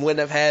 Wayne wouldn't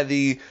have had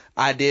the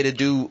idea to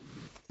do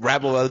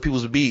rap over other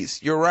people's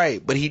beats. You're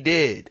right, but he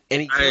did,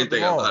 and he I killed didn't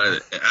think them a all. lot of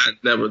it.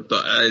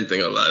 I didn't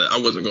think a lot of it.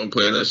 I wasn't going to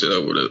play that shit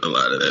over a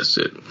lot of that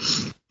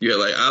shit. Yeah,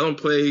 like, I don't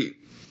play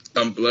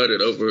I'm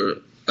Blooded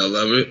over I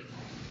Love It.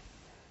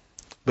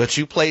 But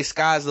you play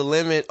Sky's the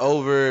Limit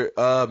over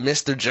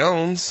Mr.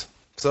 Jones.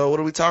 So what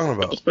are we talking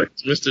about?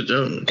 Mr.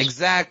 Jones.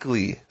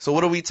 Exactly. So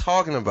what are we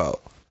talking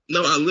about?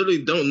 No, I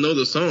literally don't know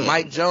the song.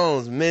 Mike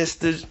Jones,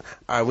 Mr.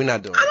 All right, we're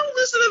not doing I it. don't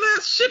listen to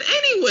that shit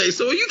anyway,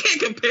 so you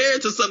can't compare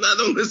it to something I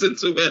don't listen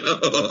to at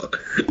all.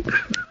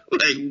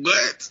 Like,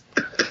 what?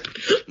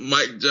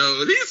 Mike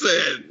Jones. He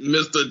said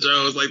Mr.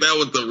 Jones like that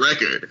was the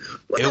record.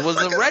 What It the was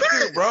fuck a is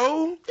record, that?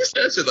 bro. He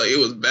said that shit like it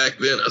was back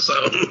then or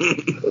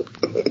something.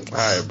 All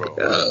right, bro.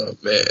 Oh,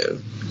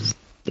 man.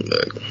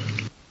 Look.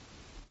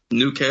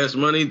 New Cash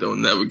Money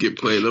don't never get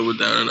played over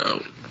Down and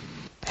Out.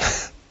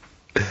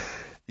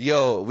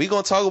 Yo, we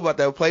gonna talk about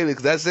that playlist.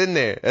 'Cause that's in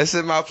there. That's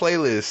in my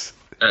playlist.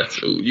 That's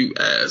who you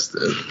asked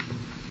him.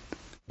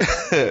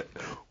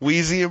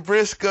 Weezy and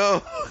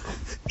Briscoe.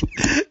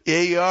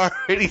 Yeah, you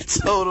already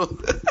told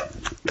them.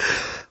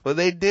 Well,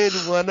 they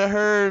didn't want to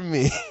hurt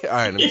me. All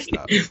right, let me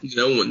stop.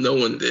 No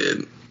one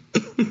did.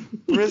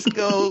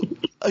 Briscoe,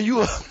 are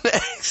you up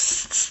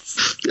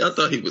next? I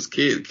thought he was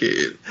Kid.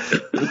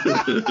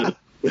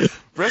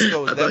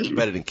 Briscoe was I thought definitely you-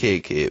 better than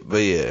Kid, but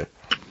yeah.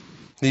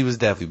 He was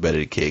definitely better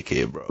than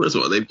Kid, bro. First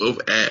of all, they both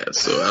ass,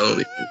 so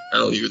I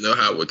don't even know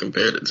how I would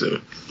compare the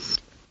two.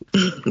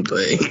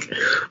 Like,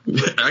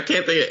 I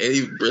can't think of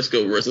any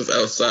Briscoe versus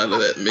outside of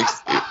that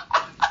mixtape.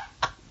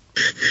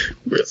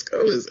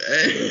 Briscoe is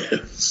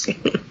ass.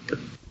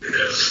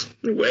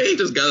 Wayne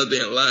just got up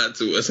there and lied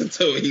to us and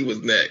told he was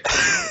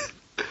next.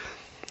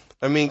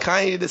 I mean,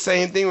 Kanye did the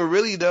same thing with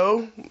Really,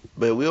 though,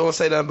 but we don't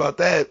say nothing about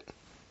that.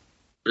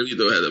 Really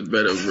though had a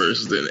better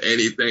verse than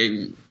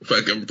anything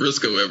fucking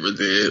Briscoe ever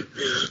did.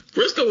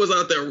 Briscoe was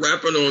out there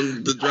rapping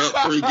on the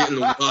Drop 3 getting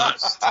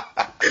washed.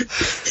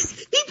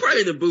 He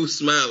probably in the booth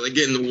smiling,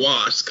 getting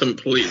washed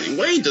completely.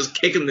 Wayne just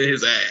kicking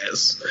his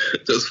ass.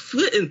 Just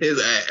footing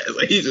his ass.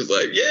 Like, he's just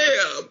like,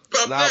 yeah,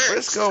 I'm Nah, next.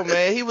 Briscoe,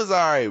 man, he was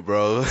alright,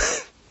 bro.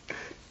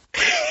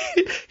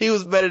 He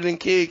was better than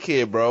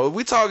Kid, bro.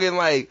 We talking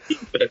like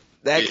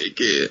that.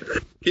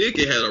 Kid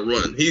had a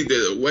run. He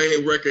did a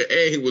Wayne record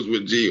and he was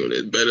with G on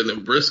it. Better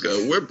than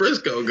Briscoe. Where'd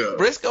Briscoe go?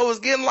 Briscoe was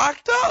getting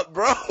locked up,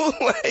 bro.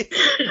 Like,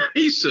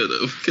 He should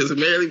have. Because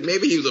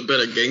maybe he was a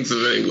better gangster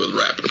than he was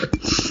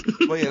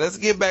rapper. well, yeah, let's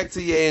get back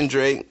to Ye and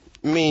Drake.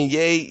 I mean,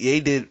 Ye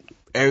did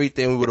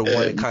everything we would have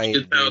wanted Kanye to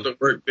Get out do. the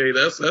work day.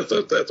 That's what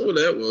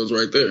that was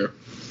right there.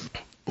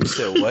 You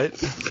said what?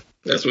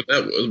 That's what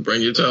that was.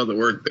 Bring your child to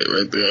work day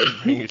right there.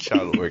 Your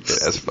child work there.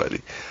 That's funny.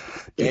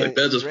 Like, And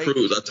that just Drake-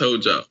 proves. I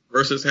told y'all.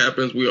 Versus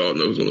happens. We all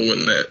know who's gonna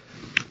win that.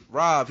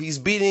 Rob, he's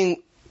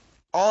beating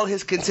all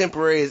his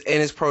contemporaries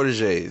and his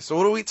proteges. So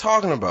what are we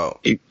talking about?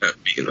 He not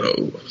being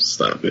ho.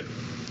 Stop it.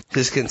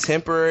 His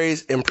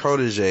contemporaries and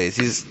proteges.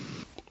 He's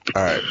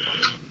all right.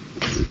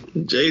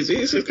 Jay-Z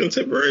is his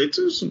contemporary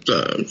too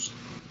sometimes.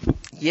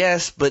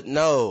 Yes, but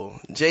no.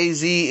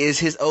 Jay-Z is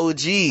his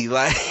OG.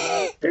 Like,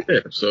 Yeah.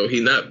 So he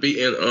not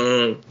beating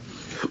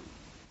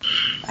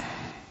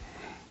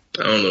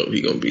I don't know if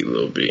he gonna beat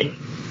Lil B.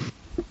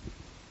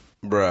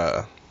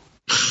 bruh.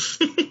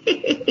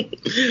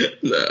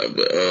 Nah,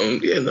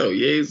 but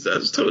Ye's. I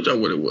just told y'all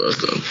what it was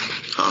though.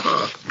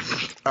 Haha.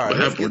 All right, What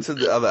let's happened? get to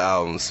the other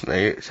albums,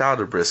 man. Shout out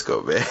to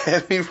Briscoe, man.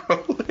 Had me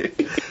rolling.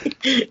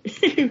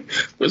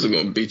 What's it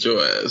gonna beat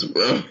your ass,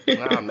 bro?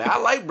 Nah, man, I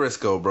like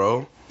Briscoe,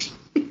 bro.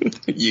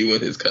 You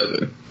and his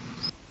cousin.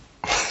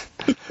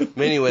 But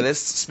anyway, that's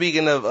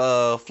speaking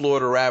of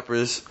Florida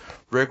rappers.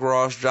 Rick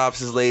Ross drops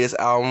his latest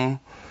album,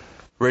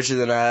 Richer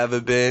Than I Ever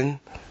Been.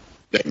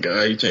 That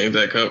guy, he changed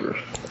that cover.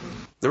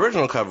 The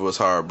original cover was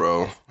hard,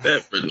 bro.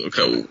 That original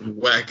cover was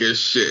whack as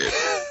shit.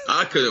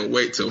 I couldn't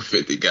wait till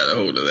 50 got a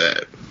hold of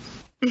that.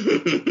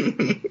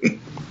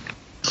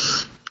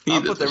 I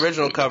put the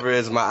original cover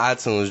as my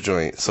iTunes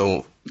joint.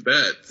 So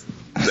That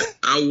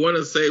I want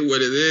to say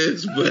what it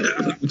is, but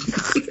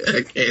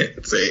I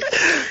can't say.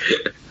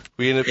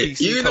 we in the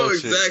PC You know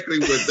culture. exactly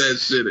what that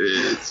shit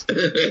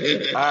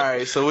is. All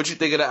right, so what you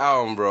think of the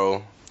album,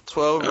 bro?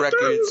 12 I thought it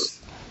records.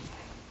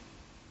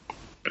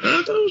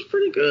 I thought it was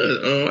pretty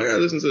good. I gotta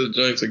listen to the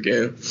joints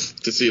again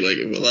to see like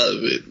if a lot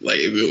of it, like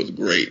if it was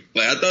great.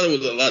 Like I thought it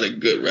was a lot of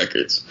good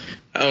records.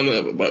 I don't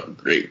know about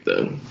great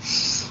though.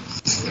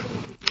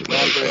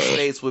 Rapper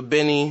States with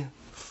Benny,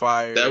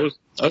 Fire. That was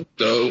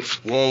dope.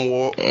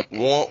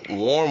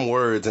 Warm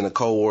words in a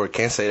cold war.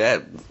 Can't say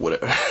that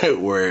word.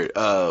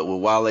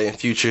 With Wale and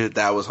Future,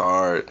 that was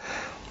hard.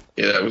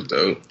 Yeah, that was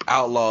dope.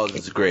 Outlaws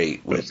is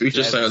great. The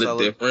Future Jasmine sounded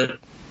Sullivan. different.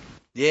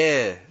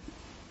 Yeah.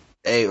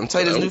 Hey, I'm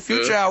telling you, this That new was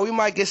Future good. out, we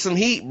might get some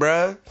heat,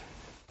 bruh.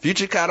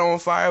 Future caught on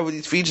fire with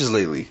these features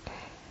lately.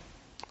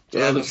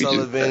 Yeah, the Jasmine Future's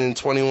Sullivan and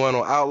 21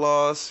 on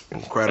Outlaws,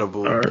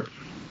 incredible. All right.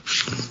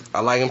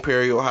 I like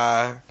Imperial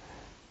High.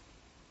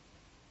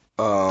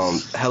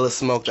 Hella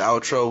Smoke, the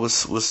outro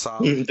was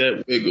solid.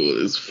 That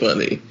wiggle is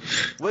funny.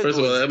 First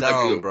of all, that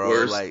might be the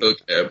worst hook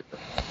ever.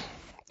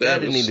 That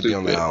didn't need to be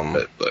on the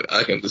album. Look,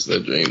 I can listen to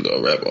Dream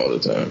Doll rap all the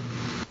time.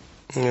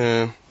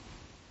 Yeah.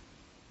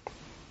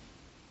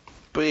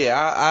 But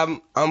yeah,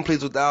 I'm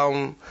pleased with the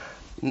album.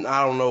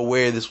 I don't know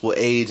where this will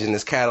age in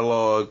this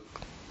catalog.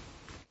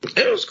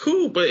 It was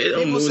cool, but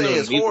people say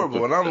it's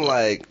horrible, and I'm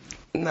like,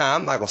 nah,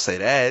 I'm not gonna say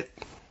that.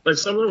 Like,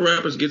 some of the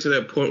rappers get to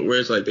that point where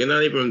it's like they're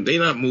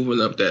not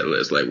moving up that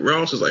list. Like,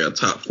 Ross is like a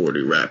top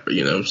 40 rapper,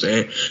 you know what I'm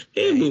saying?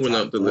 He ain't moving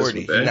up the 40. List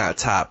with that. He's not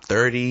top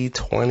 30,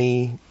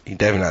 20. He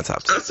definitely not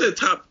top 10. I said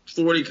top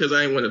 40 because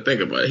I ain't want to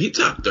think about it. He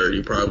top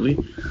 30 probably.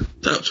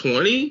 Top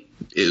 20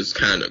 is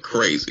kind of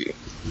crazy.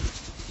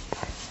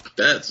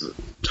 That's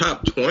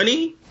top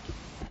 20?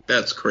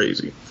 That's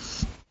crazy.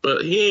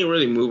 But he ain't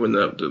really moving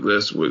up the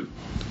list with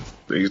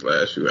these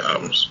last few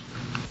albums.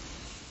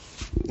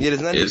 Yeah,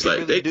 there's nothing it's like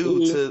really they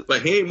cool.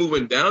 Like, he ain't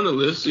moving down the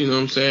list, you know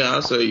what I'm saying?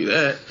 I'll tell you that.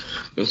 You know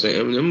what I'm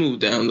saying? Eminem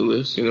moved down the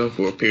list, you know,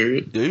 for a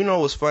period. Do you know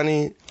what's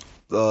funny?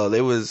 I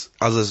was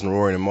listening to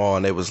Rory and Mal,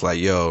 and they was like,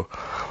 yo,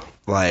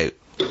 like,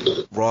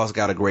 Ross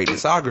got a great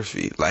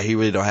discography. Like, he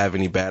really don't have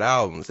any bad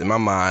albums. In my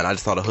mind, I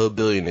just thought a Hood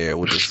Billionaire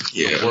was just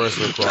the worst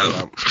record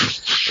album.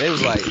 They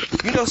was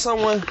like, you know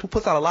someone who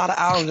puts out a lot of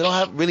albums and don't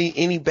have really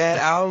any bad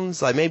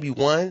albums? Like, maybe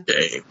one?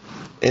 Game.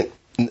 And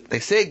they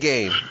said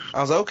Game. I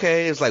was like,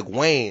 okay. It's like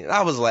Wayne.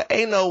 I was like,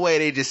 ain't no way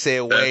they just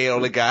said Wayne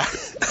on the guy.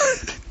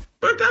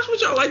 But that's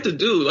what y'all like to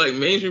do. Like,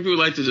 mainstream people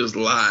like to just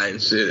lie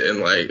and shit, and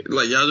like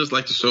y'all just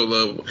like to show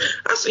love.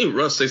 I seen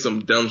Russ say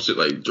some dumb shit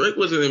like Drake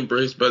wasn't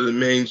embraced by the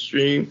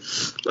mainstream.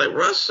 Like,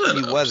 Russ, shut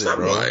up. He wasn't, Stop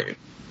bro. lying.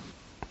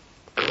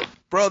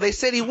 Bro, they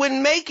said he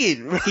wouldn't make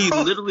it. Bro. He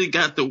literally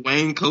got the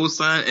Wayne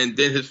cosign, and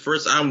then his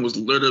first album was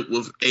littered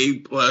with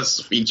A+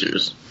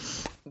 features.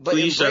 But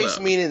Please embrace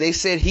meaning they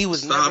said he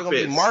was never going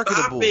to be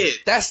marketable. Stop it.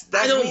 That's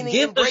I don't meaning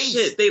give embrace. a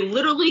shit. They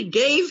literally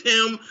gave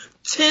him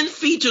 10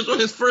 features on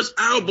his first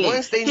album.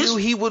 Once they knew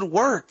he would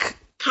work.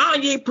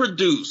 Kanye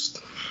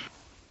produced.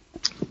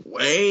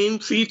 Wayne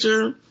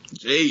feature.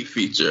 Jay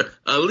feature.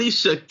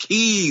 Alicia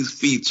Keys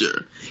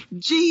feature.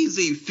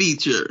 Jeezy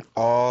feature.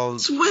 All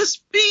Swiss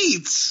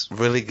Beats.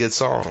 really good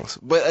songs.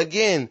 But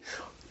again,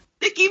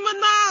 Nicki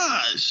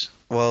Minaj.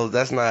 well,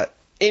 that's not...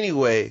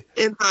 Anyway.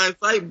 In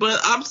hindsight, but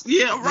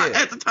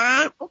at the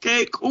time.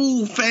 Okay,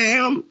 cool,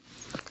 fam.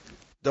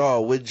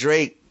 Dog, with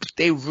Drake,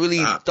 they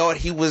really thought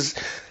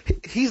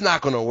he's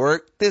not going to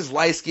work. This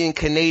light-skinned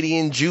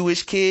Canadian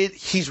Jewish kid,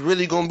 he's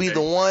really going to be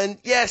the one.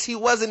 Yes, he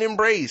wasn't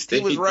embraced.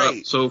 He was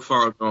right. So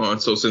far gone.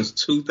 So since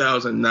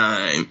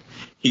 2009,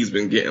 he's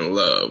been getting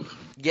love.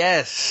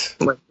 Yes.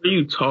 Like, what are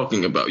you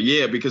talking about?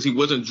 Yeah, because he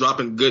wasn't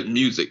dropping good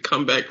music.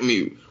 Come back to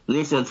me.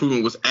 Room for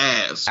Improvement was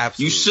ass.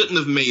 Absolutely. You shouldn't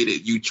have made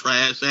it, you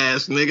trash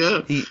ass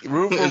nigga.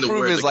 Room for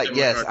Improvement is like,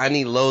 yes, I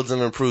need loads of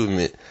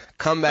improvement.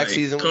 Comeback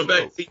season.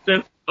 Comeback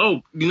season.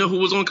 Oh, you know who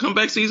was on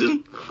comeback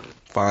season?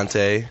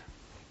 Fonte,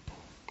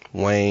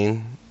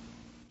 Wayne,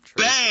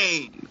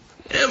 Bang,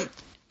 and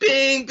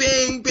bing,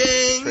 bing,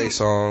 bing. Trey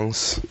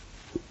Songz.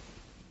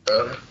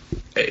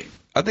 Hey,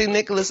 I think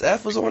Nicholas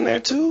F was on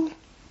there too.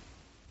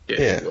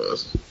 Yeah, he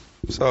was.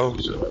 So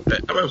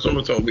I remember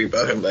someone told me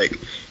about him like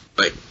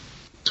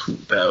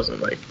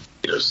 2000,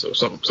 or so,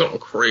 something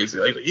crazy.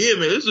 Like, yeah,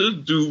 man, this is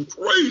dude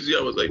crazy.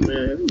 I was like,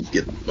 man,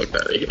 get the fuck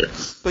out of here.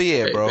 But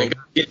yeah, bro.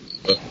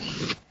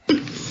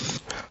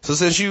 So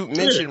since you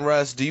mentioned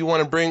Russ, do you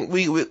want to bring?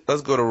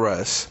 Let's go to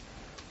Russ.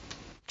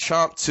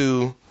 Chomp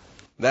 2,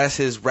 that's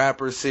his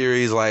rapper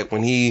series. Like,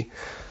 when he,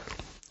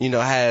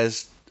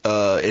 has,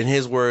 in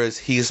his words,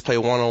 he just play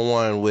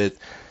one-on-one with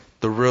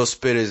the real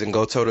spitters and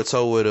go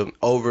toe-to-toe with them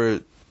over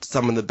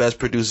some of the best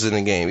producers in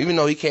the game. Even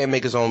though he can't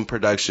make his own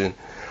production,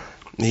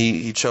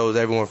 he chose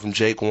everyone from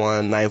Jake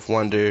One, Ninth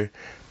Wonder,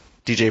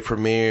 DJ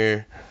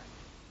Premier,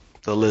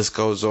 the list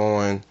goes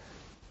on.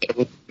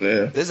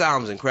 Yeah. This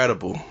album's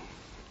incredible.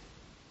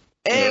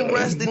 And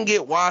Russ didn't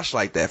get washed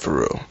like that, for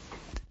real.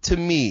 To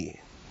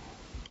me,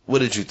 what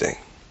did you think?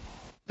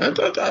 I like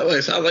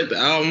the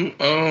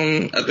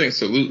album. I think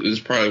Salute is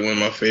probably one of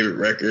my favorite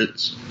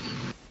records.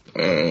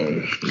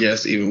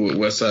 Yes, even with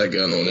West Side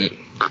Gun on it.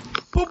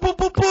 Boom, boom,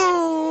 boom,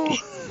 boom.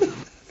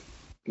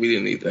 We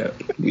didn't need that.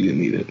 We didn't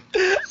need it.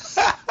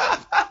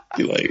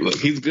 Look,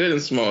 he's good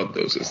in small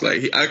doses.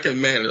 I can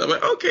manage. I'm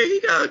like, okay,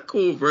 he got a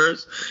cool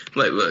verse.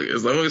 Look,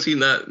 as long as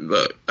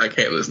I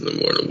can't listen to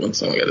more than one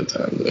song at a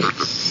time, though.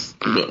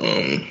 But,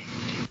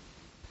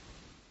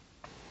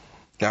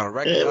 now, the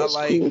record I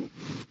like,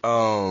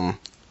 cool.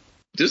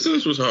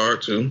 Distance was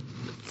hard, too.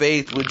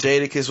 Faith with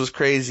Jadakiss was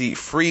crazy.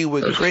 Free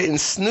with Crit and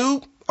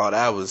Snoop. Oh,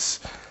 that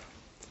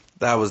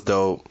was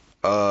dope.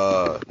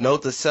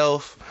 Note to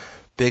Self,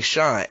 Big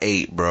Sean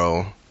 8,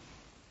 bro.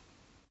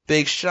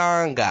 Big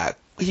Sean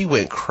he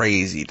went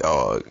crazy,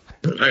 dog.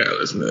 I gotta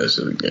listen to that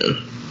shit again.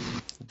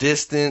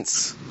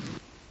 Distance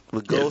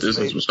with Ghostface.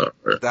 Distance was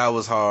hard. That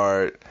was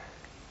hard.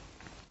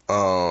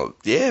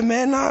 Yeah,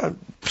 man,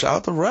 shout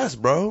out to Russ,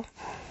 bro.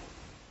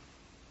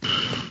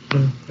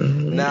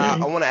 Now,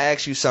 I want to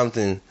ask you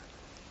something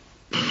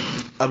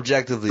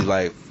objectively,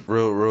 like,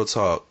 real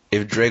talk.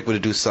 If Drake were to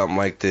do something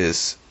like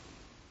this,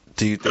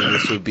 do you think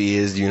this would be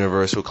his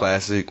universal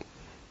classic?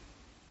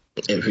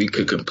 If he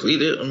could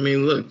complete it, I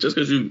mean, look, just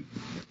because you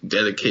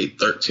dedicate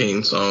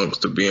 13 songs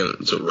to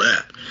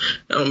rap,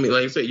 I don't mean,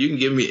 like I said, you can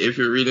give me If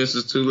You're Reading This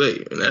Is Too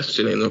Late, and that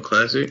shit ain't no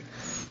classic.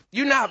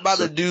 You're not about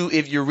to do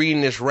If You're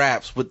Reading This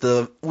raps with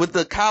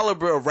the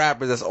caliber of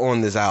rappers that's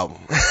on this album.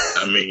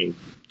 I mean,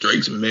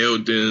 Drake's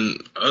mailed in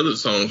other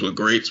songs with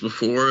greats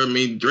before. I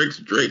mean, Drake's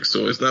Drake,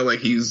 so it's not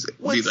like these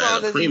What are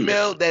song has he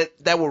mailed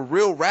that were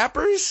real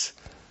rappers?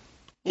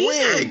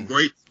 When?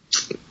 Great.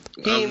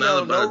 He ain't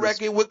mailed no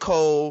record with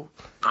Cole.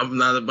 I'm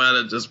not about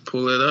to just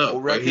pull it up. No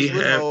records he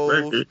with had Hov.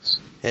 records.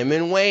 Him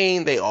and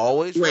Wayne, they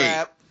always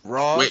rap.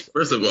 Ross,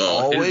 first of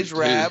all, always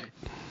rap.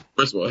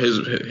 First of all,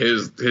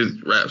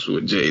 his raps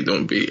with Jay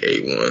don't be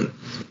A1.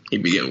 He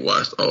be getting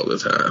watched all the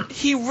time.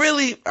 He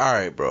really, all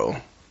right, bro.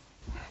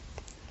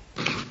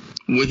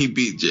 When he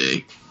beat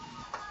Jay.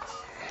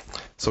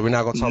 So we're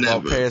not gonna talk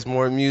about Paris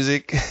Morton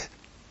music.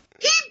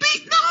 He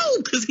beat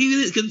because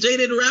Jay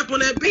didn't rap on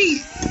that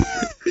beat.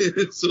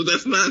 So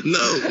that's not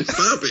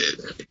Stop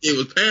it. It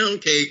was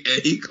Pound Cake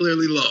and he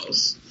clearly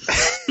lost.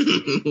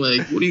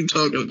 Like, what are you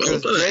talking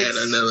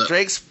about?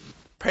 Drake's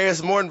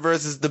Paris Morton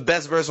verse is the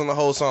best verse on the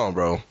whole song,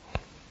 bro.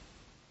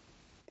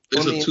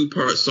 It's a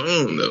 2-part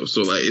song though,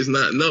 so like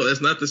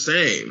that's not the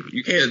same.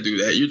 You can't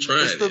do that. You're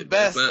trying. It's the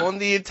best on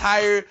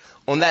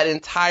that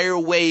entire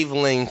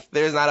wavelength.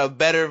 There's not a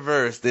better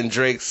verse than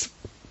Drake's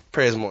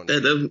Paris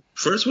Morton.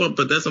 First of all,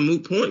 but that's a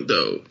moot point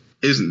though.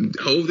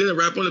 Hov didn't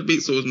rap on the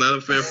beat, so it's not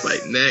a fair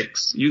fight.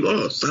 Next, you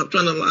lost. Stop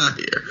trying to lie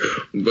here.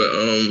 But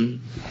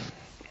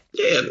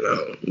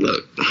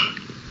look.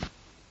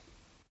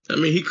 I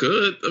mean, he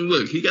could.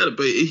 Look, he'd have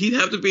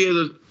to be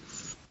able to.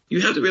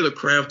 You have to be able to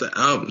craft the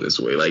album this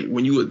way. Like,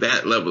 when you were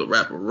that level of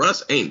rapper.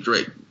 Russ ain't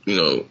Drake,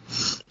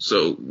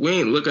 So we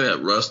ain't looking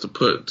at Russ to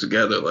put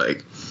together,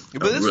 like,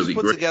 but this really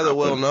was put together album.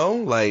 Well, no?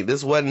 Like,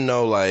 this wasn't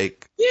no,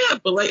 like... Yeah,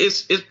 but, like,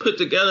 it's put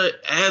together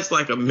as,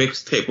 like, a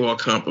mixtape or a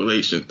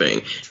compilation thing.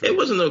 True. It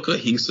wasn't no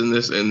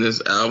cohesiveness in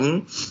this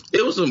album.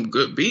 It was some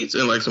good beats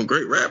and, like, some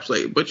great raps.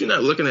 Like, but you're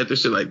not looking at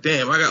this shit like,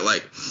 damn, I got,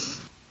 like...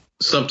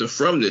 something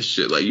from this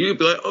shit. Like, you'd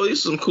be like, oh, these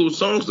are some cool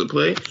songs to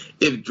play.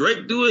 If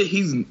Drake do it,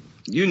 he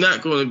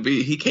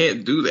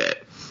can't do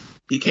that.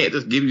 He can't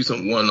just give you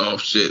some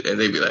one-off shit and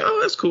they be like, oh,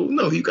 that's cool.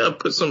 No, you gotta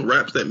put some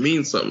raps that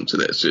mean something to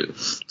that shit.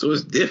 So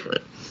it's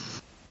different.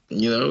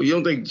 You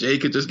don't think Jay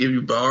could just give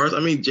you bars? I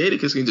mean,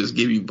 Jadakiss can just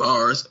give you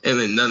bars and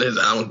then none of his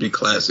albums be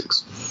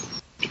classics.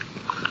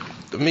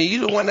 I mean,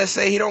 you the one that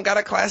say he don't got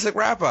a classic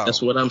rap album.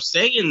 That's what I'm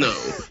saying,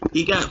 though.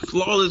 He got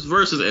flawless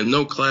verses and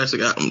no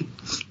classic album.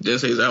 Didn't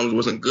say his albums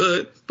wasn't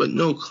good, but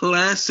no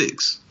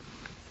classics.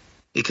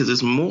 Because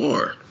it's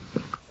more.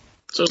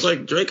 So it's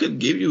like Drake could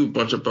give you a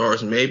bunch of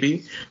bars,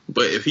 maybe,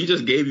 but if he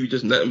just gave you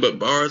just nothing but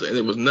bars and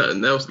there was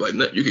nothing else like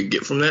nothing you could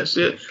get from that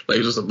shit, like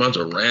just a bunch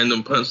of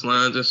random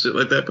punchlines and shit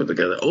like that put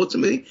together,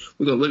 ultimately,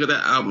 we're going to look at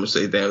that album and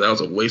say, damn, that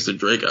was a wasted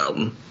Drake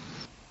album.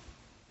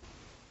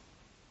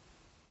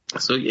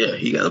 So, yeah,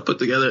 he got to put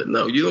together.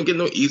 No, you don't get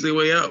no easy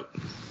way out.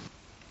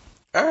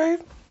 All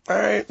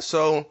right.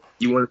 So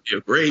you want to be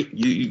a great?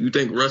 You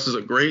think Russ is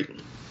a great?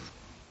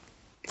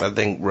 I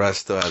think Russ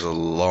still has a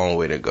long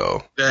way to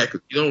go.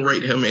 Exactly. You don't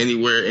rate him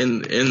anywhere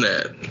in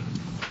that.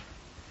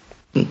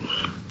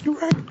 You're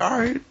right. All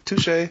right.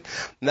 Touche.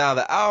 Now,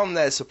 the album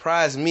that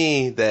surprised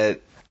me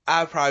that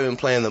I've probably been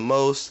playing the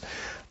most,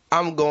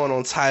 I'm going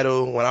on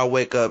Tidal when I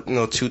wake up,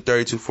 2:30,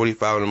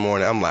 2:45 in the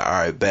morning. I'm like, all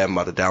right, bet I'm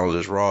about to download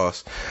this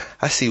Ross.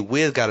 I see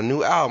Wiz got a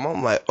new album.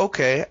 I'm like,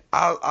 okay,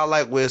 I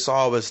like Wiz, so I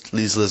always at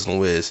least listen to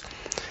Wiz.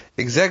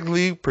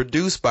 Executively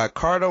produced by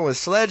Cardo and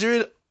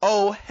Sledgered.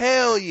 Oh,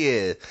 hell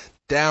yeah.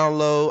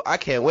 Download. I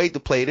can't wait to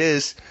play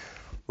this.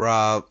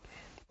 Rob,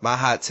 my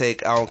hot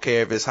take, I don't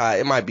care if it's hot.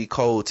 It might be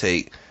cold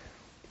take.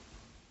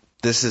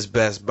 This is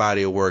best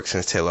body of work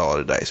since Taylor All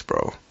the Dice,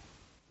 bro.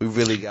 We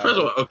really got. First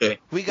of all, okay.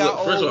 We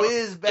got old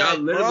Wiz back,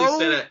 y'all literally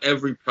said at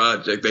every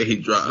project that he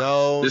dropped.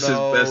 This is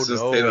best since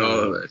Taylor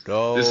All the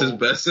Dice. This is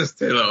best since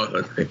Taylor All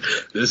the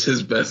Dice. This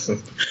is best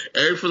since.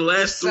 For the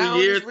last 3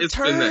 years, it's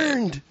been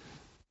that.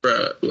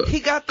 Bro, look,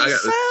 he got the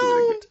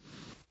sound.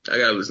 I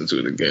gotta listen to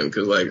it again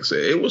because, like I said,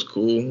 it was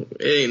cool.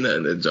 It ain't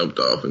nothing that jumped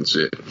off and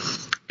shit.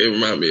 It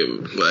reminded me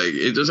of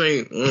it just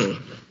ain't. You know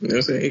what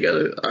I'm saying? I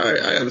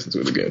gotta listen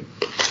to it again.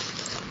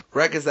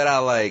 Records that I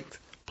liked: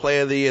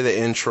 Play of the Year, the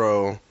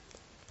intro,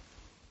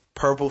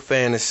 Purple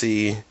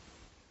Fantasy,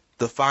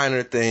 The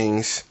Finer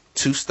Things,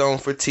 Too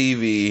Stoned for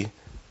TV,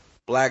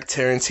 Black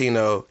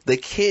Tarantino, The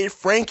Kid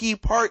Frankie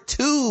Part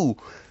 2,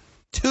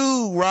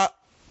 Rock,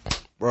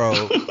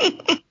 bro.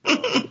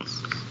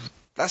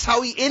 That's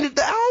how he ended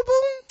the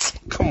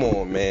album? Come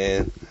on,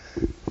 man.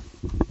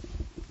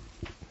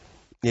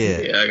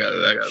 Yeah, I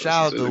got.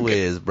 Shout out to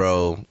Wiz,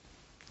 bro.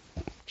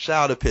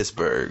 Shout out to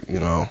Pittsburgh,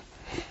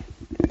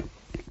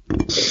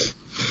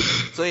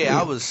 So yeah,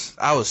 I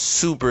was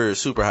super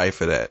hyped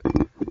for that.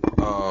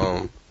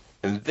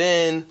 And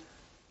then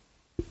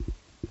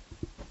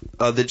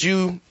Did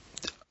you?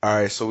 All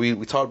right, so we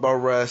talked about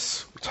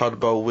Russ, we talked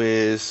about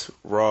Wiz,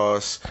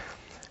 Ross,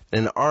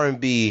 and the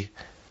R&B.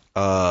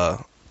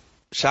 Shout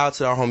out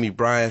to our homie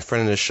Brian,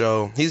 friend of the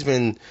show. He's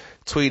been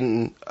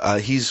tweeting.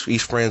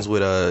 He's friends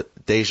with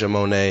Deja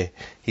Monet.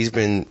 He's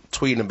been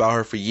tweeting about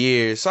her for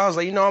years. So I was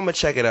like, I'm gonna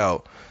check it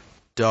out.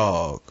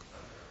 Dog.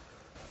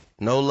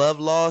 No Love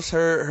Lost,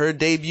 her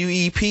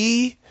debut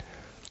EP.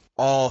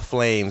 All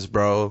flames,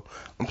 bro.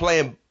 I'm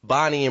playing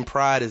Bonnie and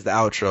Pride as the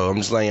outro. I'm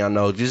just letting y'all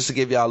know, just to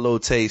give y'all a little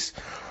taste.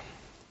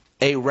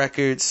 8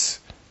 records.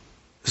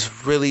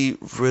 It's really,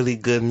 really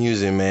good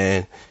music,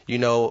 man.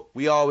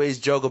 We always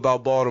joke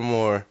about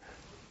Baltimore.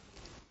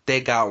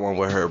 They got one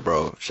with her,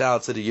 bro. Shout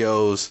out to the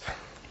Yos.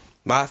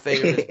 My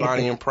favorite is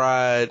Bonnie and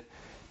Pride,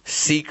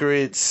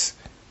 Secrets,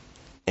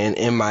 and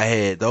In My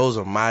Head. Those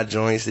are my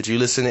joints. Did you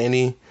listen to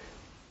any?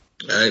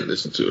 I ain't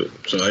listened to it,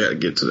 so I gotta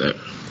get to that.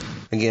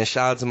 Again,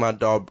 shout out to my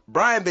dog.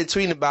 Brian been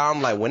tweeting about,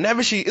 I'm like,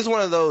 whenever it's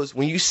one of those,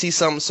 when you see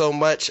something so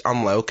much,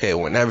 I'm like, okay,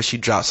 whenever she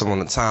drops something on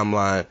the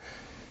timeline,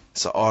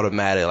 it's an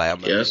automatic, like,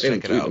 I'm going to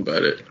check it out.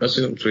 About it. I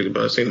seen him tweet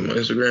about it. I seen him on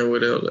Instagram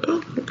with it. I was like,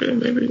 oh, okay,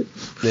 maybe.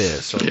 Yeah,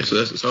 so that's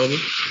his homie?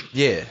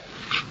 Yeah.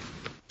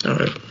 All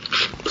right.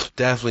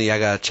 Definitely, I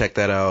got to check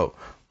that out.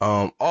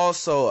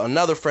 Also,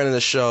 another friend of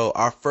the show,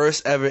 our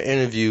first ever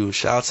interview,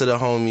 shout out to the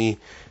homie,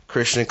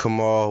 Christian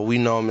Kamal. We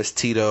know him as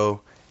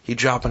Tito. He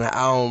dropping an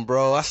album,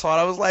 bro. I saw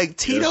it. I was like,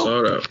 Tito? Yeah, I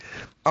saw that.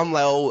 I'm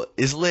like, oh,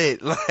 it's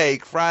lit.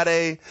 Like,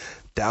 Friday,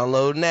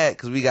 downloading that,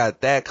 because we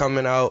got that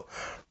coming out.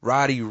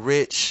 Roddy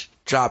Ricch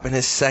dropping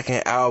his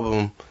second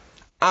album.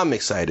 I'm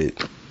excited.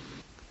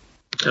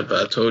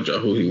 I told y'all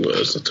who he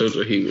was. I told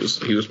you he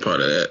was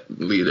part of that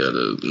leader of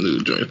the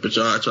new joint. But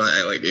y'all try to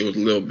act like it was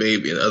Lil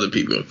Baby and other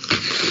people.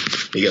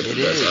 He got the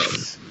best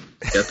album.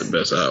 He got the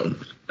best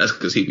album. That's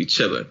because he be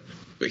chilling.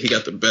 But he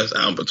got the best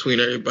album between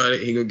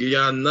everybody. He gonna give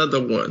y'all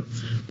another one.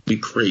 Be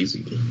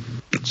crazy.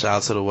 Shout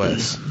out to the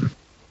West.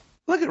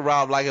 Look at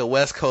Rob like a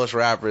West Coast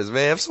rappers,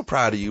 man. I'm so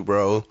proud of you,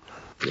 bro.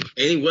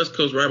 Any West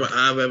Coast rapper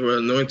I've ever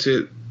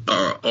anointed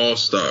are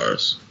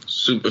all-stars,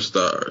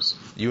 superstars.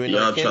 You ain't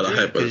y'all try to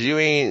hype us. You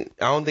ain't.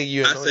 I don't think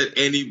you. I said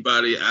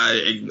anybody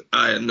I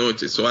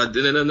anointed, so I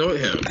didn't anoint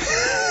him.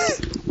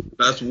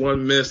 That's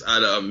one miss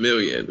out of a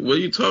million. What are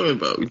you talking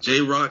about?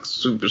 J-Rock,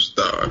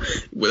 superstar.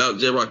 Without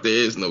J-Rock, there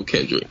is no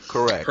Kendrick.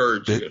 Correct.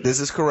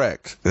 This is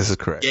correct.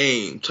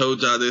 Game.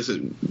 Told y'all this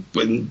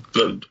when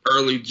the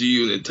early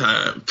G-Unit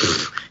time.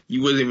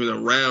 You wasn't even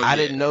around. I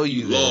didn't know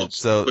you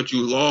lost, but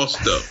you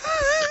lost though.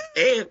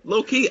 And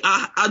low-key,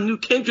 I knew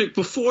Kendrick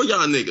before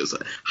y'all niggas.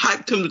 I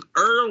hyped him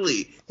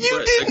early.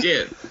 But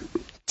again,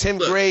 Tim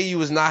Gray, you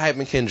was not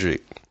hyping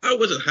Kendrick. I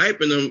wasn't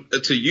hyping him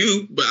to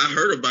you, but I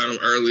heard about him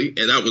early,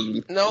 and I was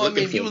no. I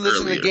mean, if you were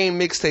listening to Game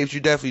mixtapes, you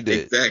definitely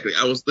did. Exactly,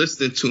 I was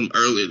listening to him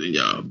earlier than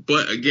y'all.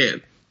 But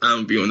again, I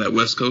don't be on that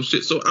West Coast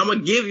shit, so I'm gonna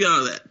give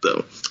y'all that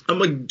though.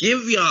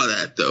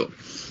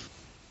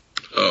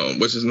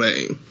 What's his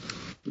name?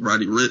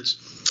 Roddy Ricch,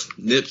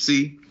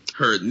 Nipsey.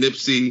 Heard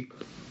Nipsey.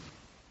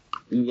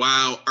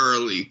 Wow,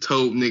 early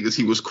told niggas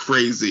he was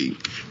crazy.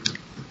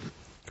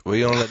 Were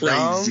you on the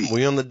Dom? Were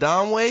you on the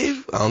Dom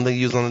wave? I don't think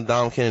you was on the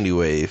Dom Kennedy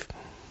wave.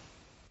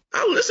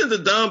 I listened to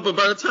Dom, but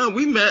by the time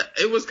we met,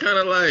 it was kind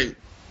of like,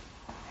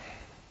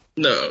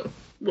 no.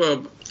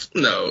 Well,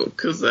 no,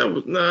 because that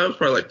was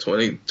probably like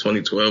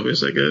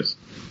 2012-ish, I guess.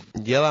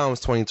 Yellow was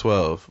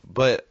 2012,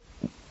 but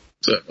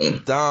so,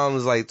 Dom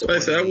was like 20.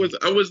 Like I said,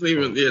 I wasn't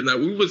even,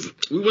 we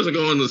wasn't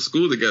going to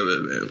school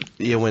together then.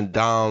 Yeah, when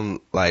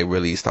Dom, like,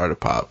 really started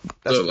pop.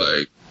 So,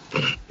 like,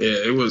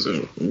 yeah, it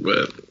wasn't,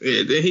 but,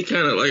 yeah, then he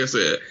kind of, like I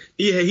said,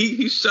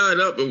 he shot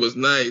up and was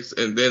nice,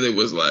 and then it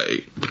was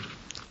like,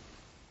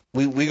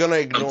 we're gonna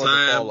ignore the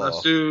fall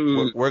off.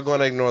 We're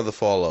gonna ignore the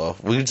fall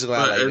off. We just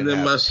and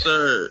then my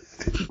shirt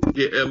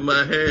get in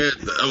my head.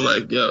 I'm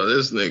like, yo,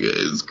 this nigga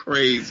is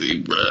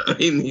crazy, bro.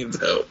 He needs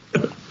help.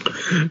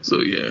 So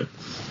yeah,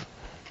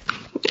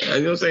 you know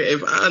what I'm saying.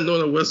 If I know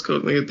the West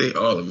Coast nigga, they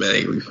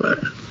automatically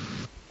fire.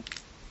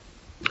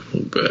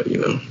 But you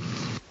know,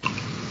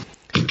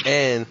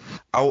 and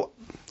I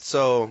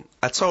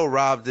told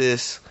Rob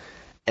this,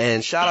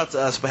 and shout out to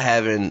us for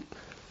having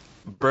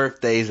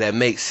birthdays that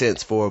make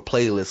sense for a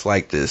playlist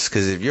like this,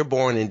 because if you're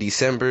born in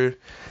December,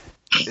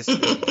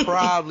 it's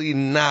probably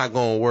not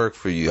gonna work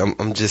for you.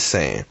 I'm just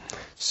saying.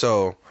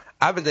 So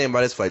I've been thinking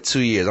about this for like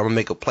 2 years. I'm gonna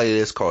make a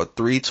playlist called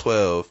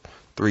 312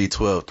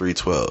 312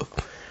 312.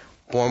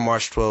 Born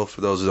March 12th, for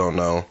those who don't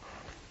know.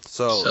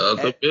 So shout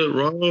out to Mitt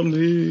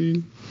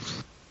Romney.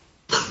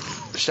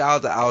 Shout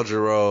out to Al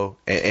Jarreau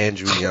and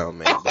Andrew Young,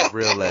 man.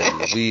 Real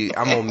legends.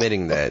 I'm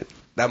omitting that.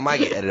 That might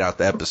get edited out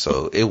the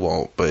episode. It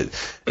won't, but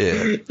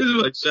yeah. It's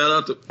like shout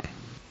out to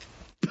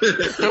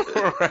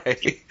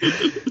right.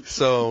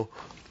 So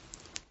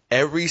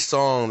every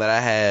song that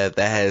I have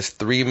that has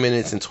 3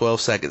 minutes and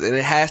 12 seconds, and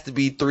it has to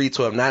be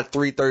 312, not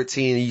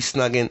 313. You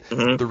snug in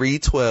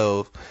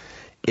 312.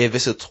 If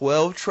it's a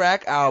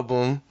 12-track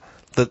album,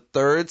 the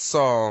third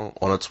song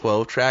on a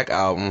 12-track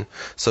album.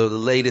 So the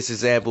latest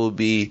example would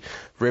be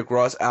Rick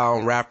Ross'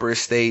 album Rapper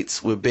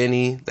Estates with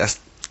Benny. That's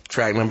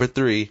track number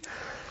 3.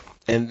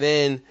 And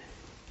then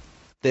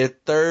their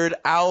third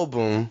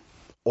album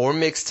or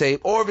mixtape,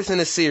 or if it's in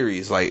a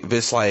series, like if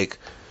it's like,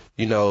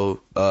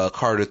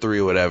 Carter 3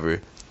 or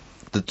whatever,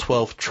 the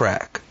 12th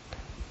track.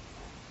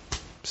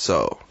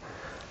 So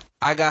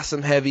I got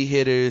some heavy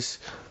hitters.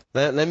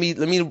 Let me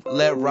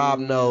let Rob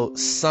know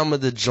some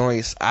of the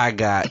joints I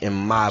got in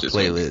my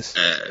playlist.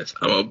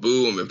 I'm gonna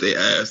boo them if they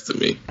ask to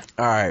me.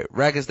 All right,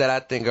 records that I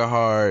think are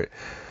hard.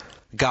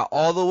 Got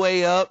All the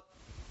Way Up.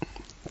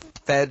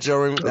 Fat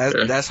Joe,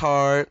 that's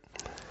hard.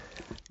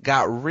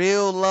 Got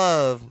Real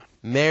Love,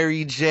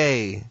 Mary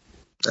J.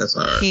 That's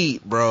hard.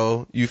 Heat,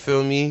 bro. You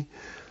feel me?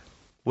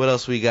 What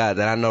else we got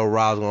that I know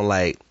Rob's gonna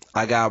like?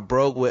 I got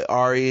Broke with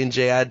Ari and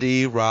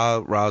JID.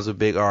 Rob's a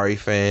big Ari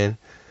fan.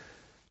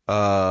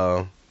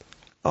 I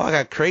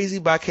got Crazy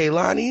by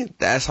Kehlani.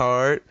 That's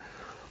hard.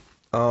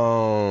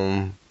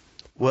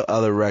 What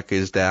other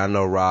records that I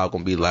know Rob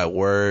gonna be like,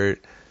 word?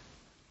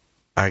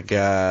 I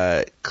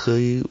got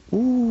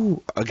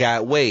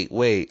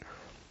wait.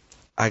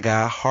 I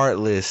got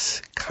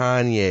Heartless,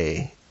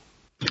 Kanye.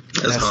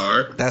 That's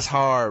hard. That's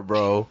hard,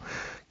 bro.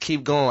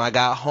 Keep going. I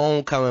got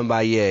Homecoming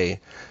by Ye.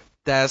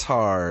 That's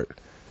hard.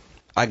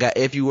 I got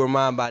If You Were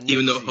Mine by Nipsey.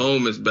 Even though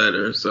Home is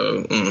better,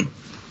 so.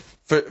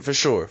 For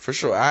sure.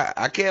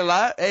 I can't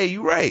lie. Hey,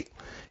 you right.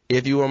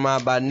 If You Were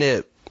Mine by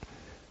Nip.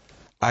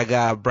 I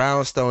got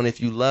Brownstone, If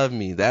You Love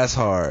Me. That's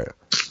hard.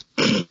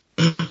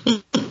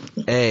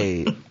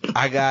 Hey,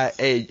 I got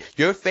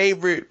your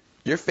favorite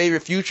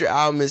Future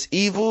album is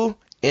Evil,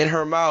 In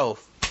Her Mouth.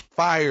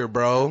 Fire,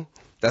 bro.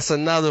 That's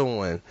another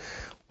one.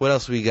 What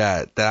else we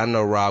got that I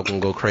know Rob gonna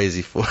go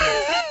crazy for?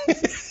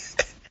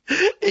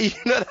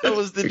 That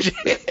was the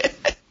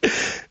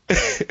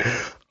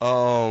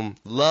jam.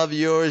 Love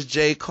Yours,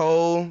 J.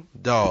 Cole,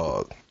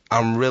 dog.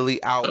 I'm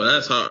really out. Oh,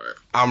 that's hard.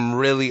 I'm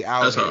really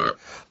out That's here. hard.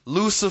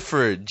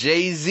 Lucifer,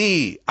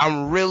 Jay-Z,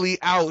 I'm really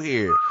out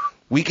here.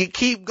 We can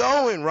keep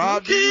going,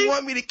 Rob. Okay. Do you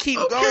want me to keep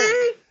Okay.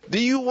 going? Do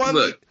you want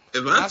Look, me?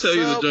 if I tell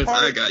you the joints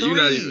I got, you're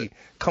not even.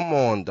 Come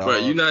on, dog. Bro,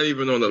 you're not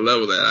even on the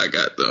level that I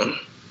got though.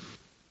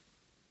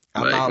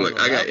 I'm not Look, on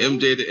I the got level.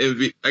 MJ the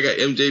MVP. I got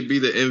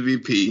MJB the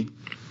MVP.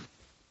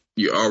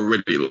 You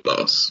already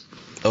lost.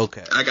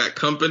 Okay. I got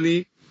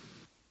Company.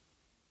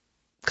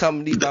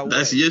 Company by what?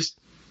 That's yes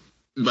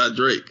by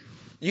Drake.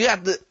 You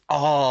got the.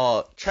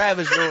 Oh,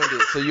 Travis ruined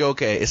it, so you're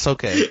okay. It's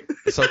okay.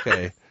 It's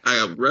okay.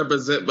 I got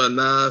Represent by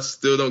Nas.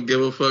 Still Don't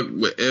Give a Fuck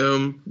with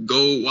M.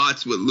 Gold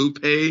Watch with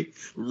Lupe.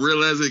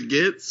 Real As It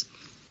Gets.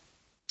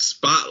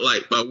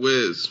 Spotlight by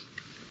Wiz.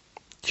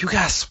 You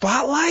got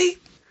Spotlight?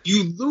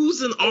 You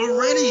losing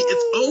already.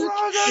 Ooh,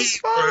 I got It's okay,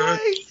 Spotlight.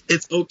 bruh.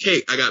 It's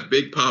okay. I got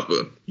Big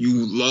Papa.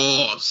 You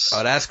lost.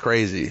 Oh, that's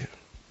crazy.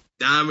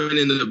 Diamond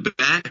in the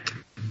Back.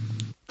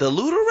 The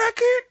Luda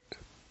record?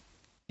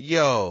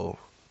 Yo.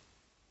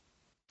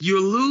 You're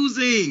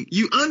losing.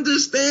 You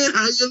understand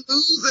how you're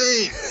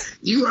losing.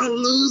 You are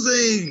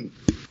losing.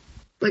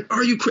 Like,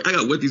 are you I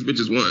got What These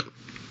Bitches Want.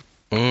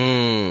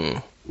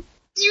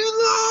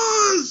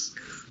 You lost.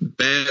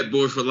 Bad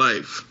Boy for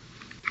Life.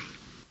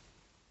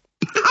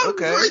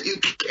 Okay. Bro, you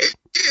can't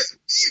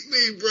beat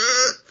me, bro.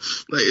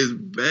 Like, it's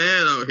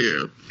bad out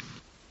here.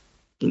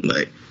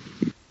 Like,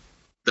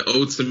 the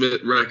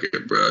ultimate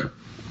record, bro.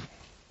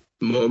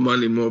 More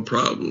Money, More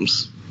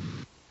Problems.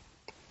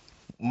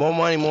 More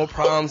Money, More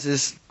Problems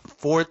is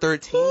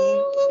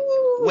 413?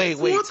 Wait,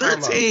 time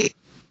out. 413.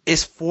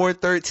 It's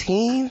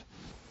 413?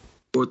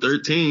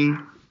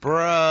 413.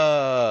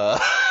 Bruh.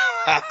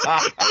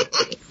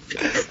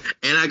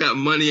 And I got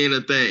Money Ain't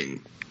a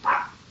Thing.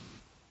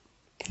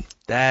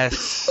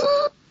 That's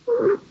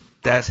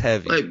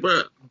heavy. Like,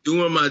 bro,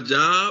 doing my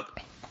job.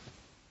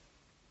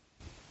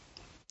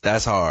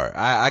 That's hard.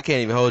 I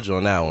can't even hold you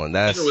on that one.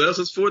 That's You know what else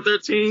is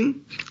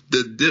 413? The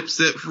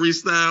Dipset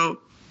freestyle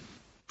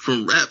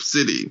from Rap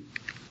City.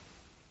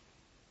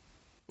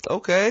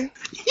 okay.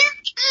 You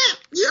can't.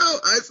 Yo,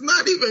 it's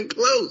not even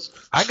close.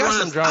 I got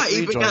some drop I three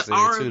even joints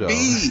got in here too,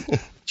 R&B. though.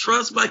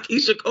 Trust by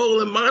Keisha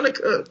Cole and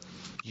Monica.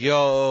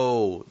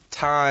 Yo,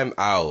 time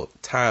out.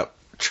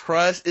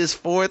 Trust is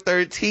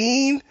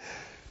 413?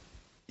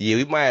 Yeah,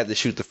 we might have to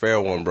shoot the fair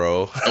one,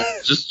 bro. I'm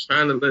just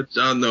trying to let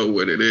y'all know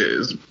what it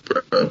is,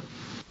 bro.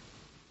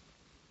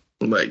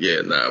 I'm like, yeah,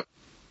 nah.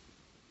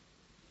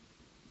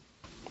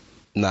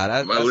 Nah,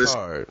 My that's list-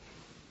 hard.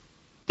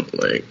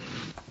 Like,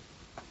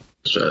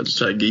 just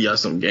try to give y'all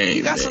some game.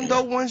 You got some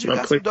dope ones. You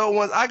got some dope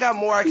ones. I got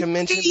more I can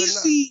mention. But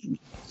Easy.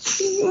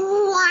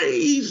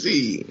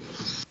 Crazy.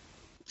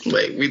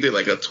 Like, we did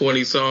like a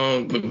 20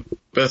 song, the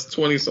best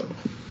 20 song.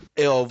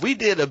 Yo, if we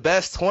did the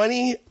best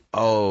 20, it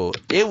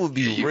would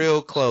be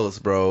real close,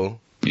 bro.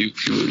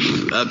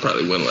 I'd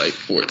probably win like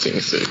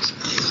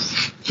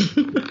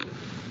 14-6.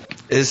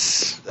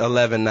 It's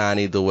 11-9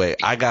 either way.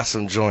 I got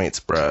some joints,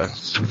 bro.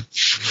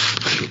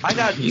 I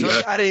got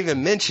joints I didn't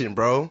even mention,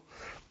 bro.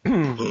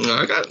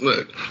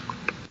 Look.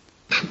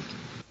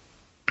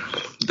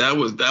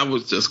 That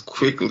was just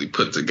quickly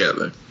put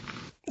together.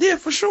 Yeah,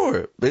 for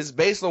sure. It's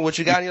based on what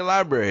you got in your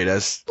library.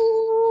 That's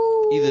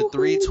either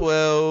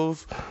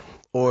 312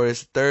 or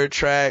it's the third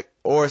track,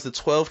 or it's the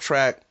 12th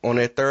track on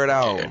their third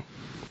album.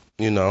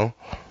 You know,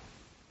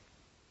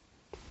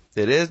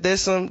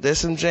 there's some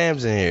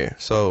jams in here.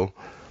 So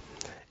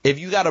if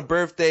you got a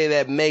birthday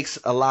that makes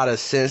a lot of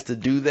sense to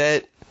do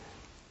that,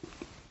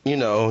 you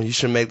know, you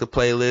should make the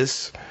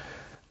playlist.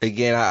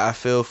 Again, I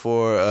feel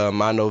for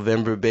my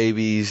November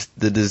babies,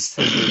 the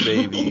December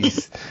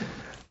babies,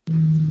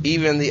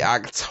 even the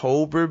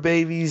October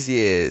babies.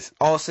 Yes,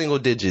 all single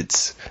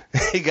digits.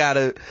 You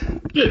gotta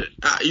be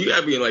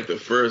in like the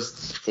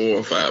first 4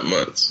 or 5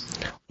 months.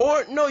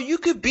 Or no, you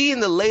could be in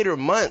the later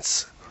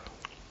months.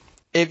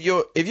 If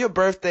your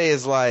birthday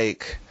is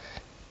like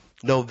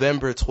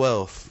November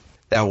 12th,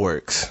 that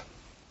works.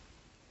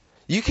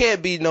 You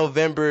can't be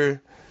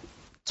November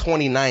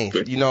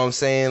 29th. You know what I'm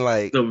saying?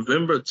 Like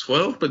November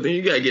 12th, but then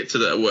you gotta get to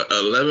the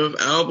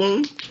 11th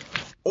album.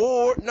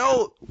 Or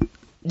no,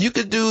 you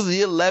could do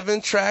the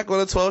 11th track on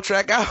a 12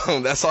 track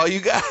album. That's all you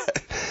got.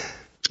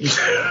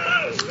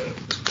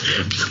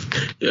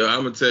 Yo,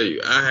 I'm gonna tell you,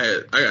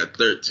 I got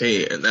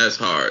 13, and that's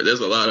hard. There's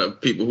a lot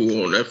of people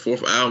who on that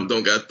 4th album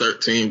don't got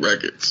 13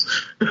 records.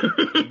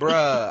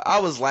 Bruh, I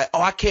was like,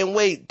 oh, I can't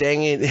wait,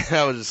 dang it. And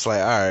I was just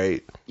like, all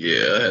right.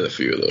 Yeah, I had a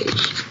few of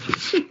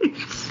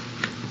those.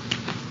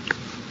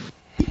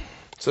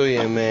 So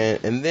yeah, man.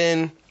 And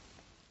then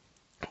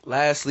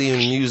lastly in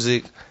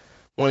music,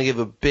 I want to give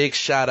a big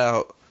shout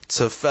out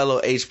to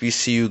fellow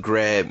HBCU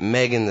grad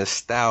Megan Thee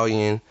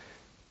Stallion,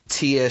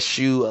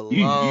 TSU alum.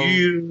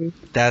 Yeah.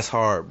 That's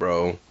hard,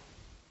 bro.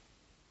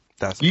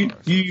 That's hard.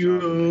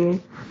 Yeah.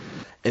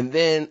 And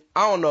then,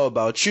 I don't know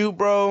about you,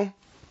 bro,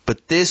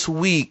 but this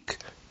week,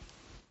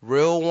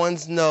 real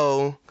ones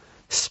know,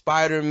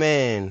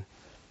 Spider-Man,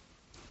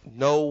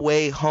 No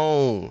Way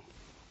Home,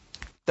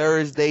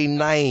 Thursday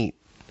night,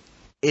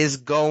 is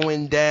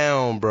going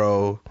down,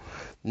 bro.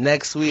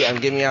 Next week, I'm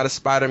giving out a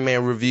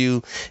Spider-Man review.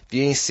 If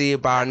you ain't see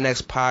it by our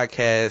next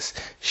podcast,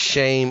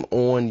 shame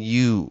on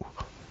you.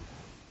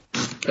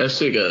 That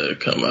shit gotta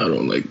come out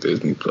on like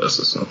Disney Plus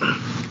or something.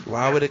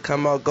 Why would it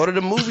come out? Go to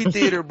the movie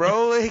theater,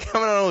 bro. It ain't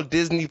coming out on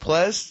Disney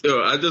Plus.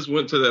 Yo, I just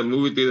went to that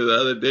movie theater the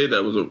other day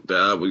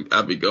that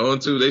I be going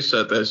to. They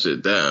shut that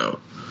shit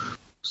down.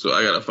 So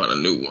I gotta find a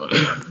new one.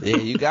 Yeah,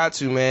 you got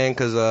to, man,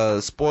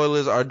 because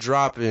spoilers are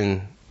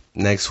dropping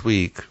next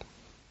week.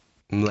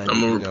 I'm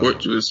gonna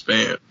report you as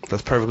spam.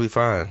 That's perfectly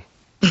fine.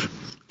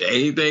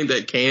 Anything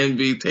that can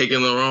be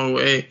taken the wrong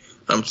way,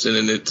 I'm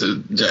sending it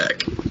to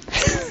Jack.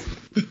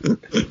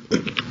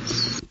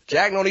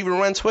 Jack don't even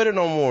run Twitter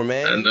no more,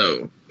 man. I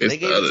know. They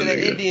gave it to that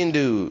Indian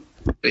dude.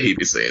 He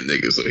be saying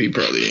nigga, so he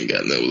probably ain't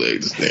got no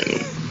leg to stand on.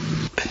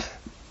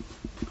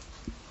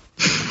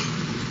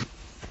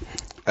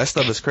 That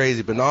stuff is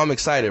crazy, but no, I'm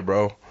excited,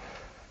 bro.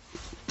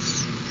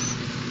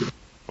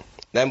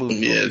 That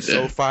movie is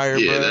so fire,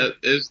 bro. Yeah, that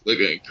is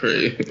looking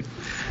crazy.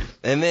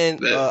 And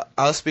then I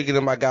was speaking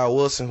to my guy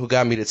Wilson, who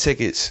got me the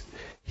tickets.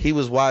 He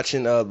was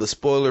watching the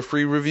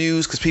spoiler-free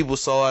reviews because people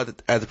saw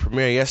it at the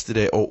premiere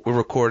yesterday. Oh, we're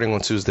recording on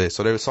Tuesday,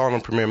 so they saw it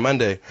on premiere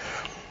Monday,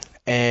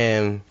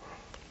 and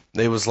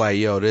they was like,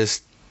 "Yo,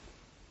 this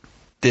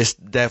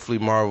definitely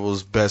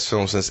Marvel's best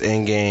film since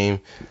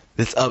Endgame.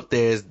 This up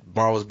there is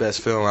Marvel's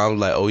best film." I was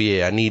like, "Oh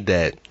yeah, I need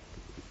that."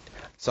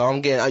 So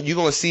you're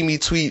gonna see me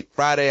tweet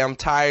Friday. I'm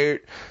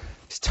tired.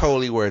 It's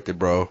totally worth it,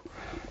 bro.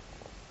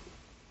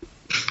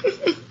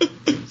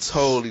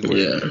 Totally worth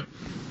it. Yeah.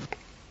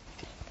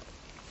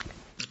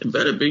 It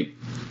better be.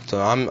 So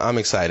I'm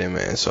excited,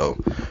 man. So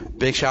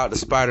big shout out to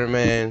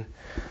Spider-Man.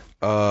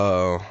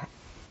 Other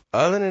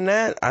than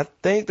that, I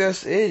think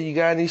that's it. You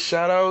got any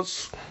shout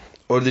outs?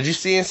 Or did you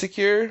see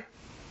Insecure?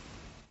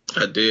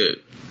 I did.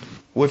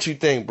 What you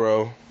think,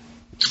 bro?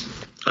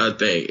 I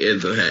think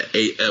it had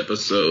 8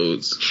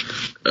 episodes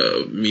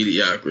of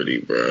mediocrity,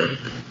 bro.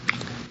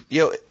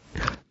 Yo,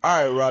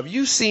 all right, Rob.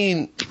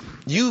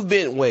 You've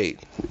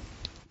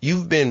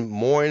been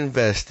more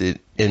invested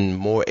in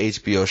more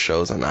HBO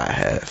shows than I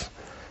have.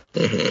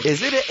 Mm-hmm.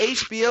 Is it an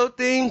HBO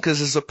thing? Because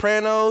The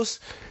Sopranos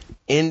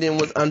ending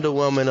was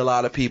underwhelming a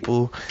lot of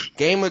people.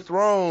 Game of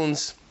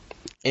Thrones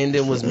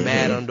ending was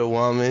mad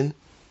underwhelming.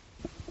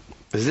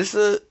 Is this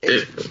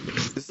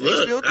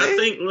HBO thing? I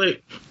think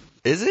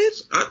is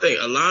it? I think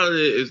a lot of it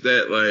is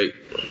that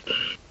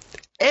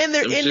and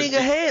they're ending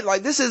ahead.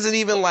 Like this isn't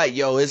even like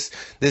this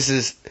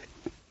is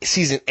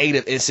season 8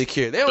 of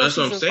Insecure. That's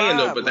what I'm saying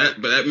 5, though.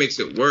 But that makes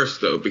it worse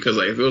though, because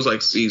if it was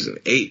like season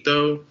 8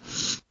 though,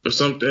 or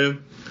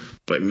something,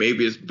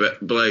 maybe it's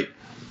like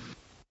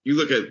you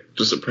look at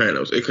The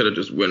Sopranos, it could have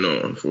just went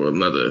on for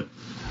another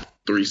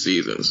 3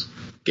 seasons.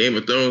 Game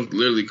of Thrones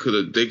literally could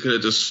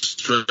have just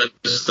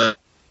stretched out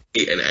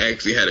and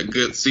actually had a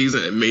good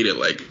season and made it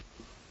like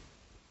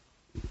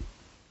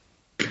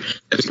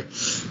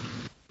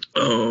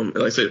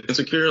like I said,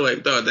 Insecure,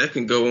 dog, that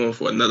can go on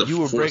for another 4 seasons. You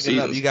were breaking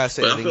up. You gotta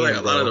say that again. I feel like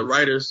a lot of the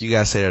writers. You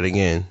gotta say that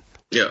again.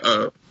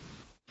 Yeah.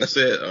 I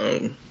said.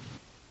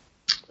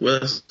 What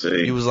did I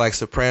say? You was like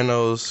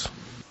Sopranos.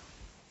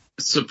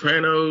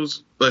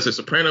 Like I said,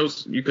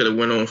 Sopranos. You could have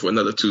went on for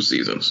another 2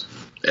 seasons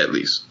at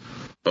least.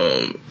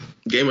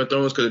 Game of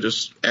Thrones could have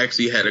just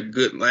actually had a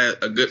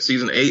good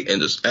season 8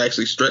 and just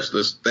actually stretched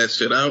that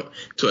shit out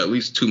to at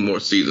least 2 more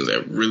seasons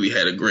that really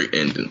had a great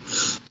ending.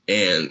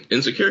 And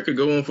Insecure could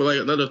go on for like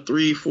another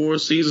 3-4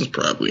 seasons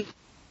probably.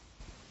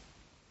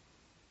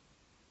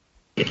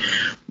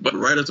 But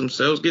writers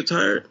themselves get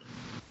tired.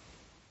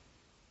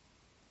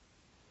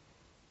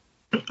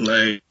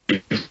 Like,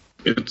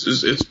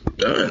 it's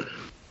done.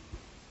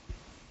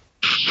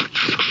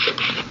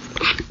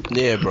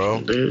 Yeah,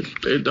 bro.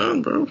 They're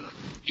done, bro.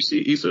 You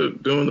see Issa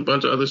doing a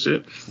bunch of other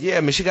shit. Yeah,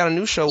 I mean, she got a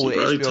new show with HBO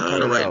tired of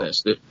coming writing out. that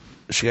shit.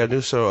 She got a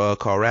new show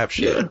called Rap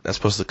Shit. Yeah. That's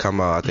supposed to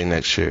come out, I think,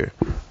 next year.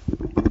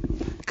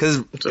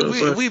 Because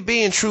we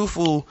being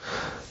truthful,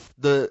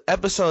 the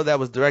episode that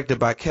was directed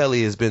by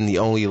Kelly has been the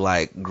only,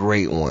 like,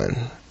 great one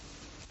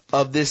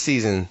of this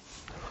season.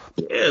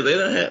 Yeah, they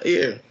don't have.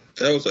 Yeah,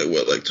 that was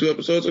like 2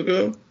 episodes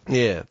ago.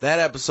 Yeah, that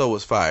episode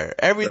was fire.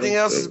 Everything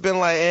else has been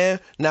like, eh.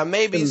 Now,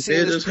 maybe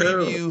seeing this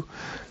preview,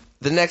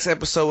 the next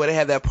episode where they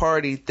have that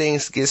party,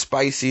 things get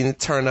spicy and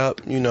turn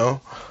up, you know.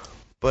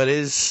 But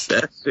it's...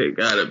 That shit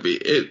gotta be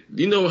it.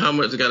 You know how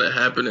much gotta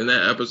happen in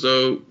that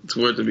episode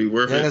for it to be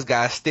worth it? Niggas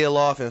gotta steal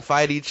off and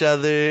fight each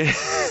other.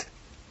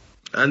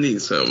 I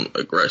need some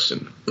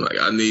aggression. Like,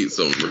 I need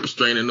some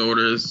restraining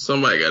orders.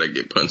 Somebody gotta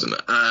get punched in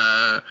the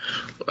eye.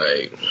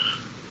 Like,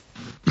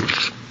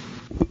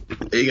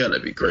 it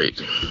gotta be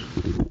great.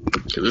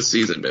 Cause this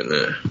season been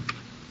there.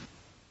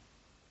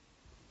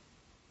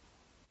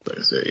 Like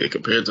I said, yeah,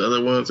 compared to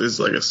other ones, it's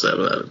like a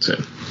 7 out of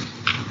 10.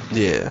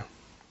 Yeah.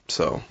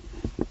 So...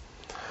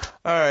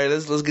 All right,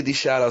 let's get these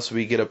shout outs so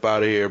we get up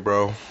out of here,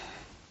 bro.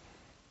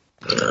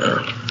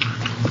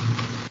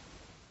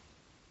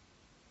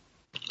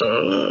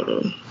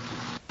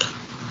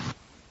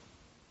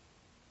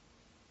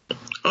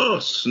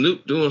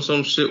 Snoop doing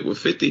some shit with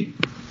 50.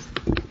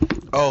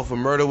 Oh, for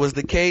Murder Was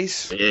the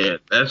Case? Yeah,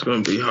 that's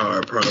gonna be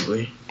hard,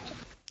 probably.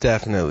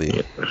 Definitely.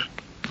 Yeah.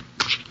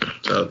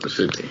 Shout out to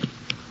 50.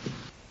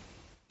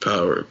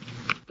 Power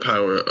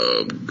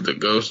of the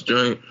Ghost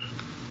joint.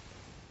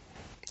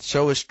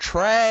 Show is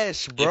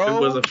trash, bro. If it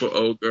wasn't for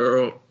old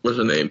girl, what's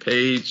her name,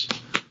 Paige,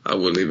 I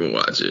wouldn't even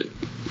watch it.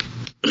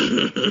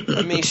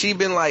 I mean, she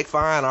been like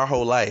fine our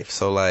whole life,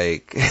 so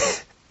like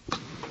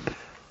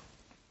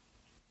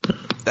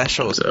that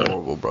show is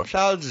horrible, bro.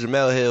 Shout out to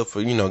Jamel Hill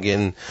for, you know,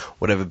 getting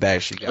whatever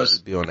bag she got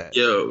to be on that.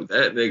 Yo,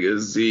 that nigga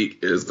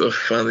Zeke is the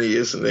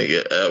funniest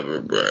nigga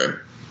ever, bro.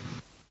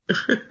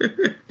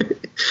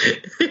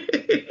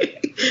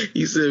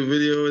 You see a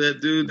video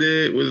that dude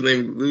did? What's his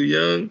name? Lou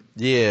Young?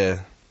 Yeah.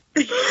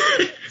 He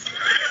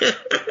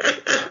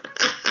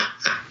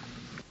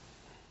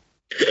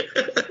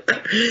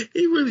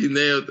really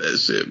nailed that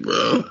shit,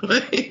 bro.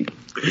 Like,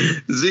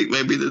 Zeke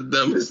may be the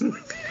dumbest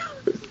nigga.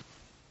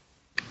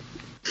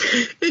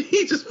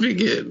 He just be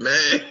getting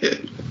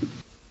mad.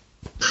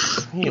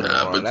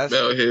 Nah, but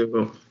Mel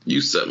Hill,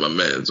 you set my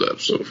mans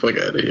up, so fuck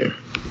out of here.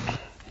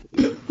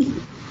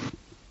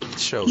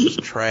 Show is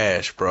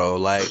trash, bro.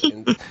 Like,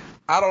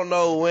 I don't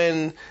know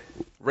when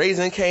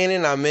Raising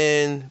Kanan, I'm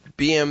in.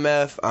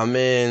 BMF, I'm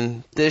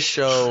in. This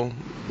show,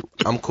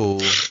 I'm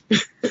cool.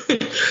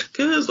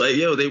 Cause like,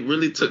 yo, they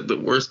really took the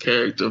worst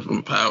character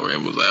from Power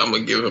and was like, I'm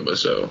gonna give him a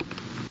show.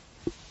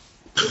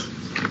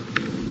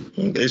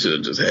 They should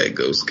have just had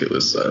Ghost kill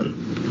his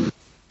son.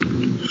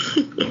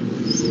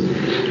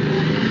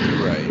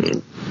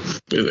 Right.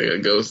 It's like a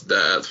Ghost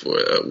dies for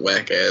a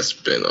whack ass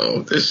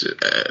spinoff. This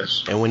shit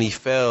ass. And when he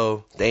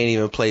fell, they ain't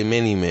even play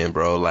Mini Man,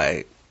 bro.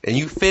 Like, and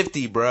you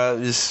 50, bro.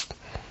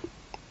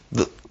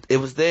 It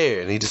was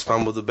there, and he just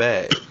fumbled the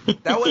bag.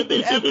 That would have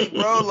been epic,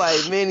 bro.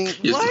 Like, Mini,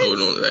 Just what? hold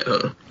on to that,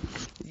 huh?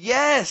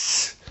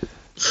 Yes.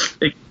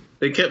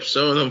 They kept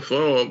showing him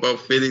fall about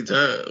 50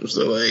 times,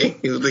 so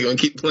like, they gonna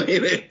keep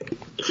playing it.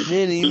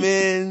 Mini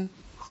Man,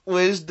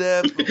 where's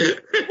that?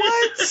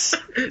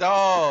 What?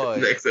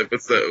 Dog. Next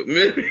episode,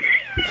 man.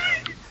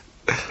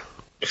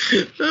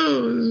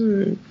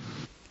 Oh,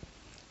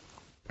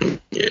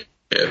 shit.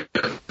 Yeah.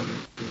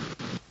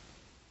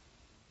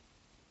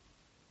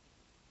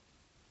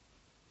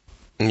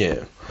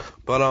 Yeah.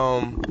 But,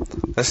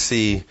 let's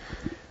see.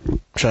 I'm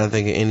trying to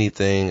think of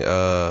anything.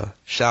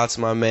 Shout out to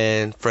my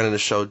man, friend of the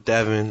show,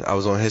 Devin. I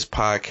was on his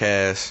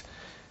podcast.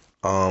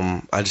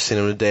 I just seen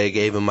him today,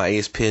 gave him my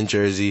ESPN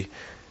jersey.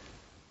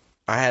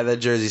 I had that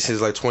jersey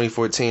since like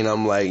 2014.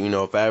 I'm like, you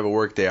know, if I ever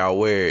work there, I'll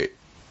wear it.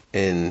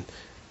 And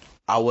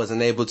I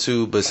wasn't able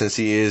to, but since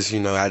he is, you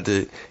know, I had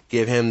to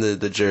give him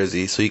the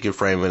jersey so he can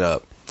frame it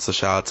up. So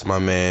shout out to my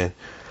man.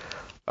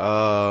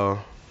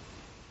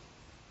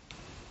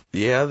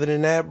 Yeah, other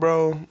than that,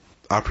 bro,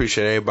 I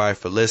appreciate everybody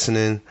for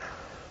listening.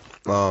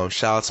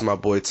 Shout out to my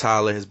boy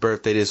Tyler, his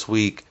birthday this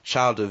week.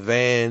 Shout out to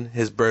Van,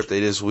 his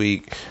birthday this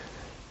week.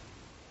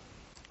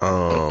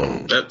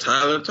 That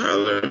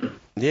Tyler.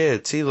 Yeah,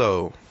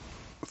 T-Lo.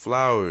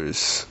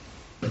 Flowers.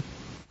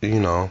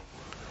 You know.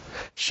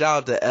 Shout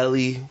out to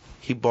Ellie.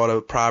 He bought a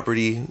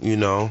property, you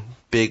know.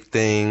 Big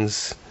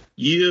things.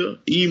 Yeah,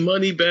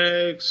 E-money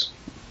bags.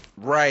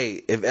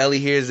 Right. If Ellie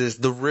hears this,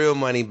 the real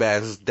money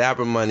bags,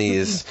 Dapper Money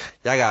is,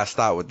 y'all gotta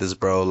stop with this,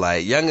 bro.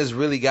 Like, youngins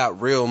really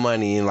got real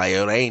money and like,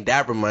 yo, they ain't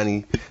Dapper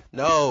Money.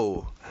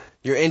 No.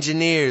 You're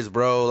engineers,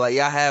 bro. Like,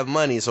 y'all have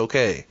money. It's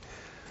okay.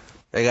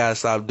 They gotta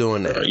stop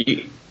doing that.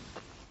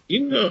 You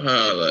know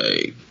how,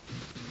 like,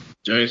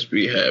 joints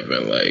be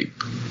having, like,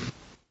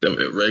 them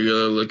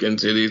irregular looking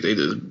titties? They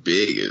just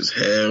big as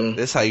hell.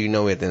 That's how you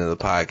know at the end of the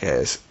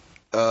podcast.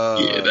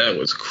 Yeah, that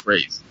was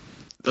crazy.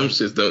 Them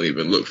shits don't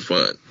even look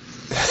fun.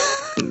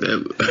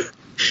 That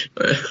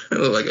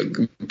look like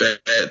a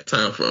bad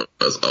time for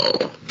us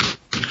all.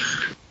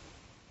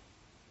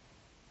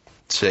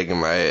 Shaking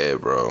my head,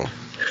 bro.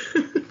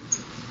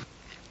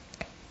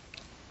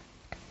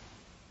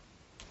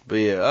 But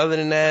yeah, other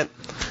than that,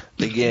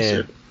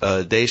 again,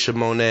 Daisha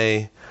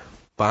Monet,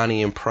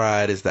 Bonnie and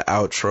Pride is the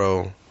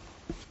outro.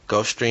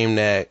 Go stream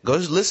that. Go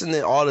just listen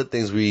to all the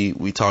things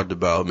we talked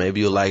about.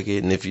 Maybe you'll like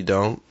it, and if you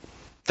don't,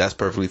 that's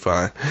perfectly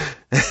fine.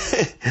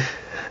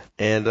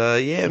 And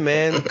yeah,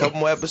 man, a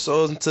couple more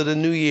episodes into the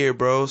new year,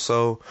 bro.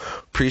 So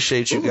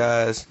appreciate you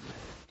guys.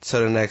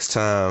 Till the next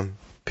time,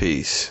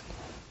 peace.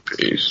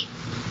 Peace.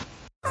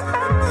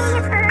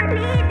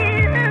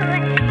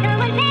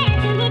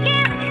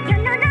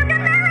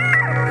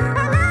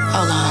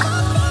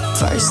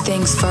 First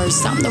things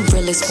first, I'm the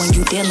realest when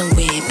you dealing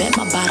with. Bet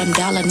my bottom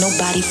dollar,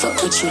 nobody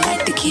fuck with you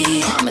like the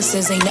kid.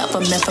 Promises ain't never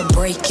meant for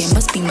breaking,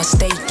 must be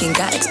mistaken.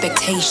 Got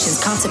expectations,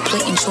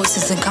 contemplating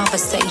choices and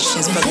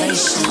conversations.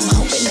 Relations,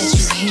 I'm hoping that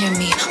you hear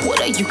me.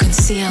 What are you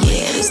concealing?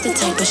 Yeah, this the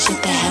type of shit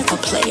that have a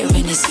player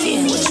in his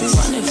feelings. What you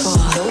running for?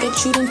 Know that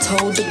you done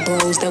told the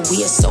bros that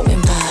we are so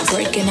involved.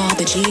 Breaking all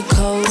the G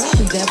codes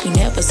that we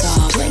never saw.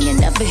 Playing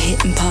never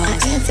hitting pause.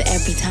 I answer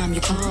every time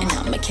you call, and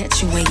I'ma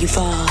catch you when you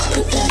fall.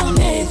 Put that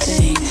on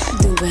everything. I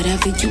do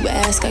whatever you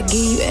ask, I give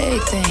you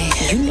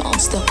everything. You know I'm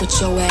stuck with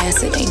your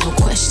ass, it ain't no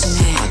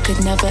questioning. I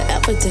could never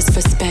ever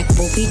disrespect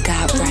what we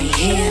got right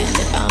here. And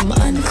if I'm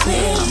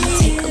unclear, I'ma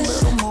take a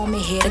little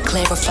moment here to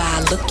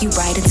clarify. Look you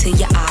right into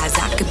your eyes.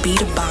 I could be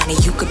the Bonnie,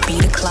 you could be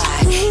the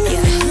Clyde. Yeah.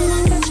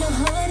 I got your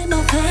heart in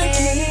my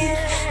pocket.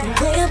 The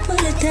way I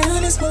put it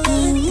down is what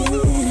I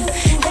did.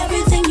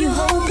 Everything you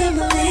hope and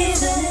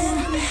believe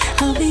in,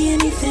 I'll be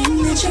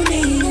anything that you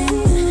need.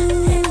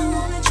 And I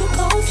won't let you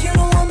go if you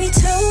don't want me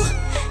to.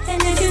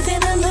 And if you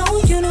feel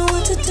alone, you know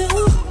what to do.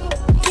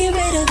 Get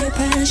rid of your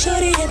pride,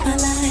 shorty hit my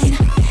line.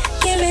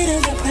 Get rid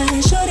of your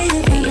pride, shorty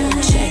hit my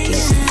line. Check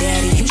it,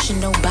 daddy, you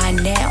should know by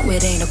now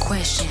it ain't a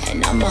question.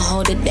 And I'ma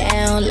hold it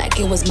down like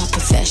it was my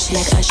profession.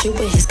 Like Usher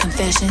with his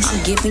confessions.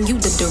 I'm giving you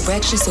the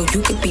direction so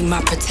you could be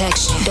my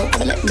protection. Don't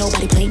ever let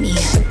nobody play me.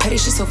 The petty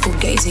shit so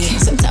fugazi.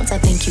 Sometimes I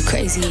think you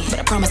crazy, but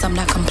I promise I'm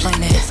not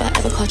complaining. If I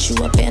ever caught you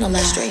up in a lie,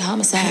 straight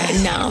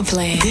homicide. Nah, I'm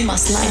playing. Be my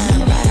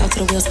slime, ride out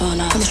till the wheels fall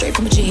off. Coming straight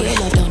from a G, real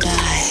love don't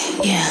die.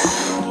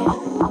 Yeah.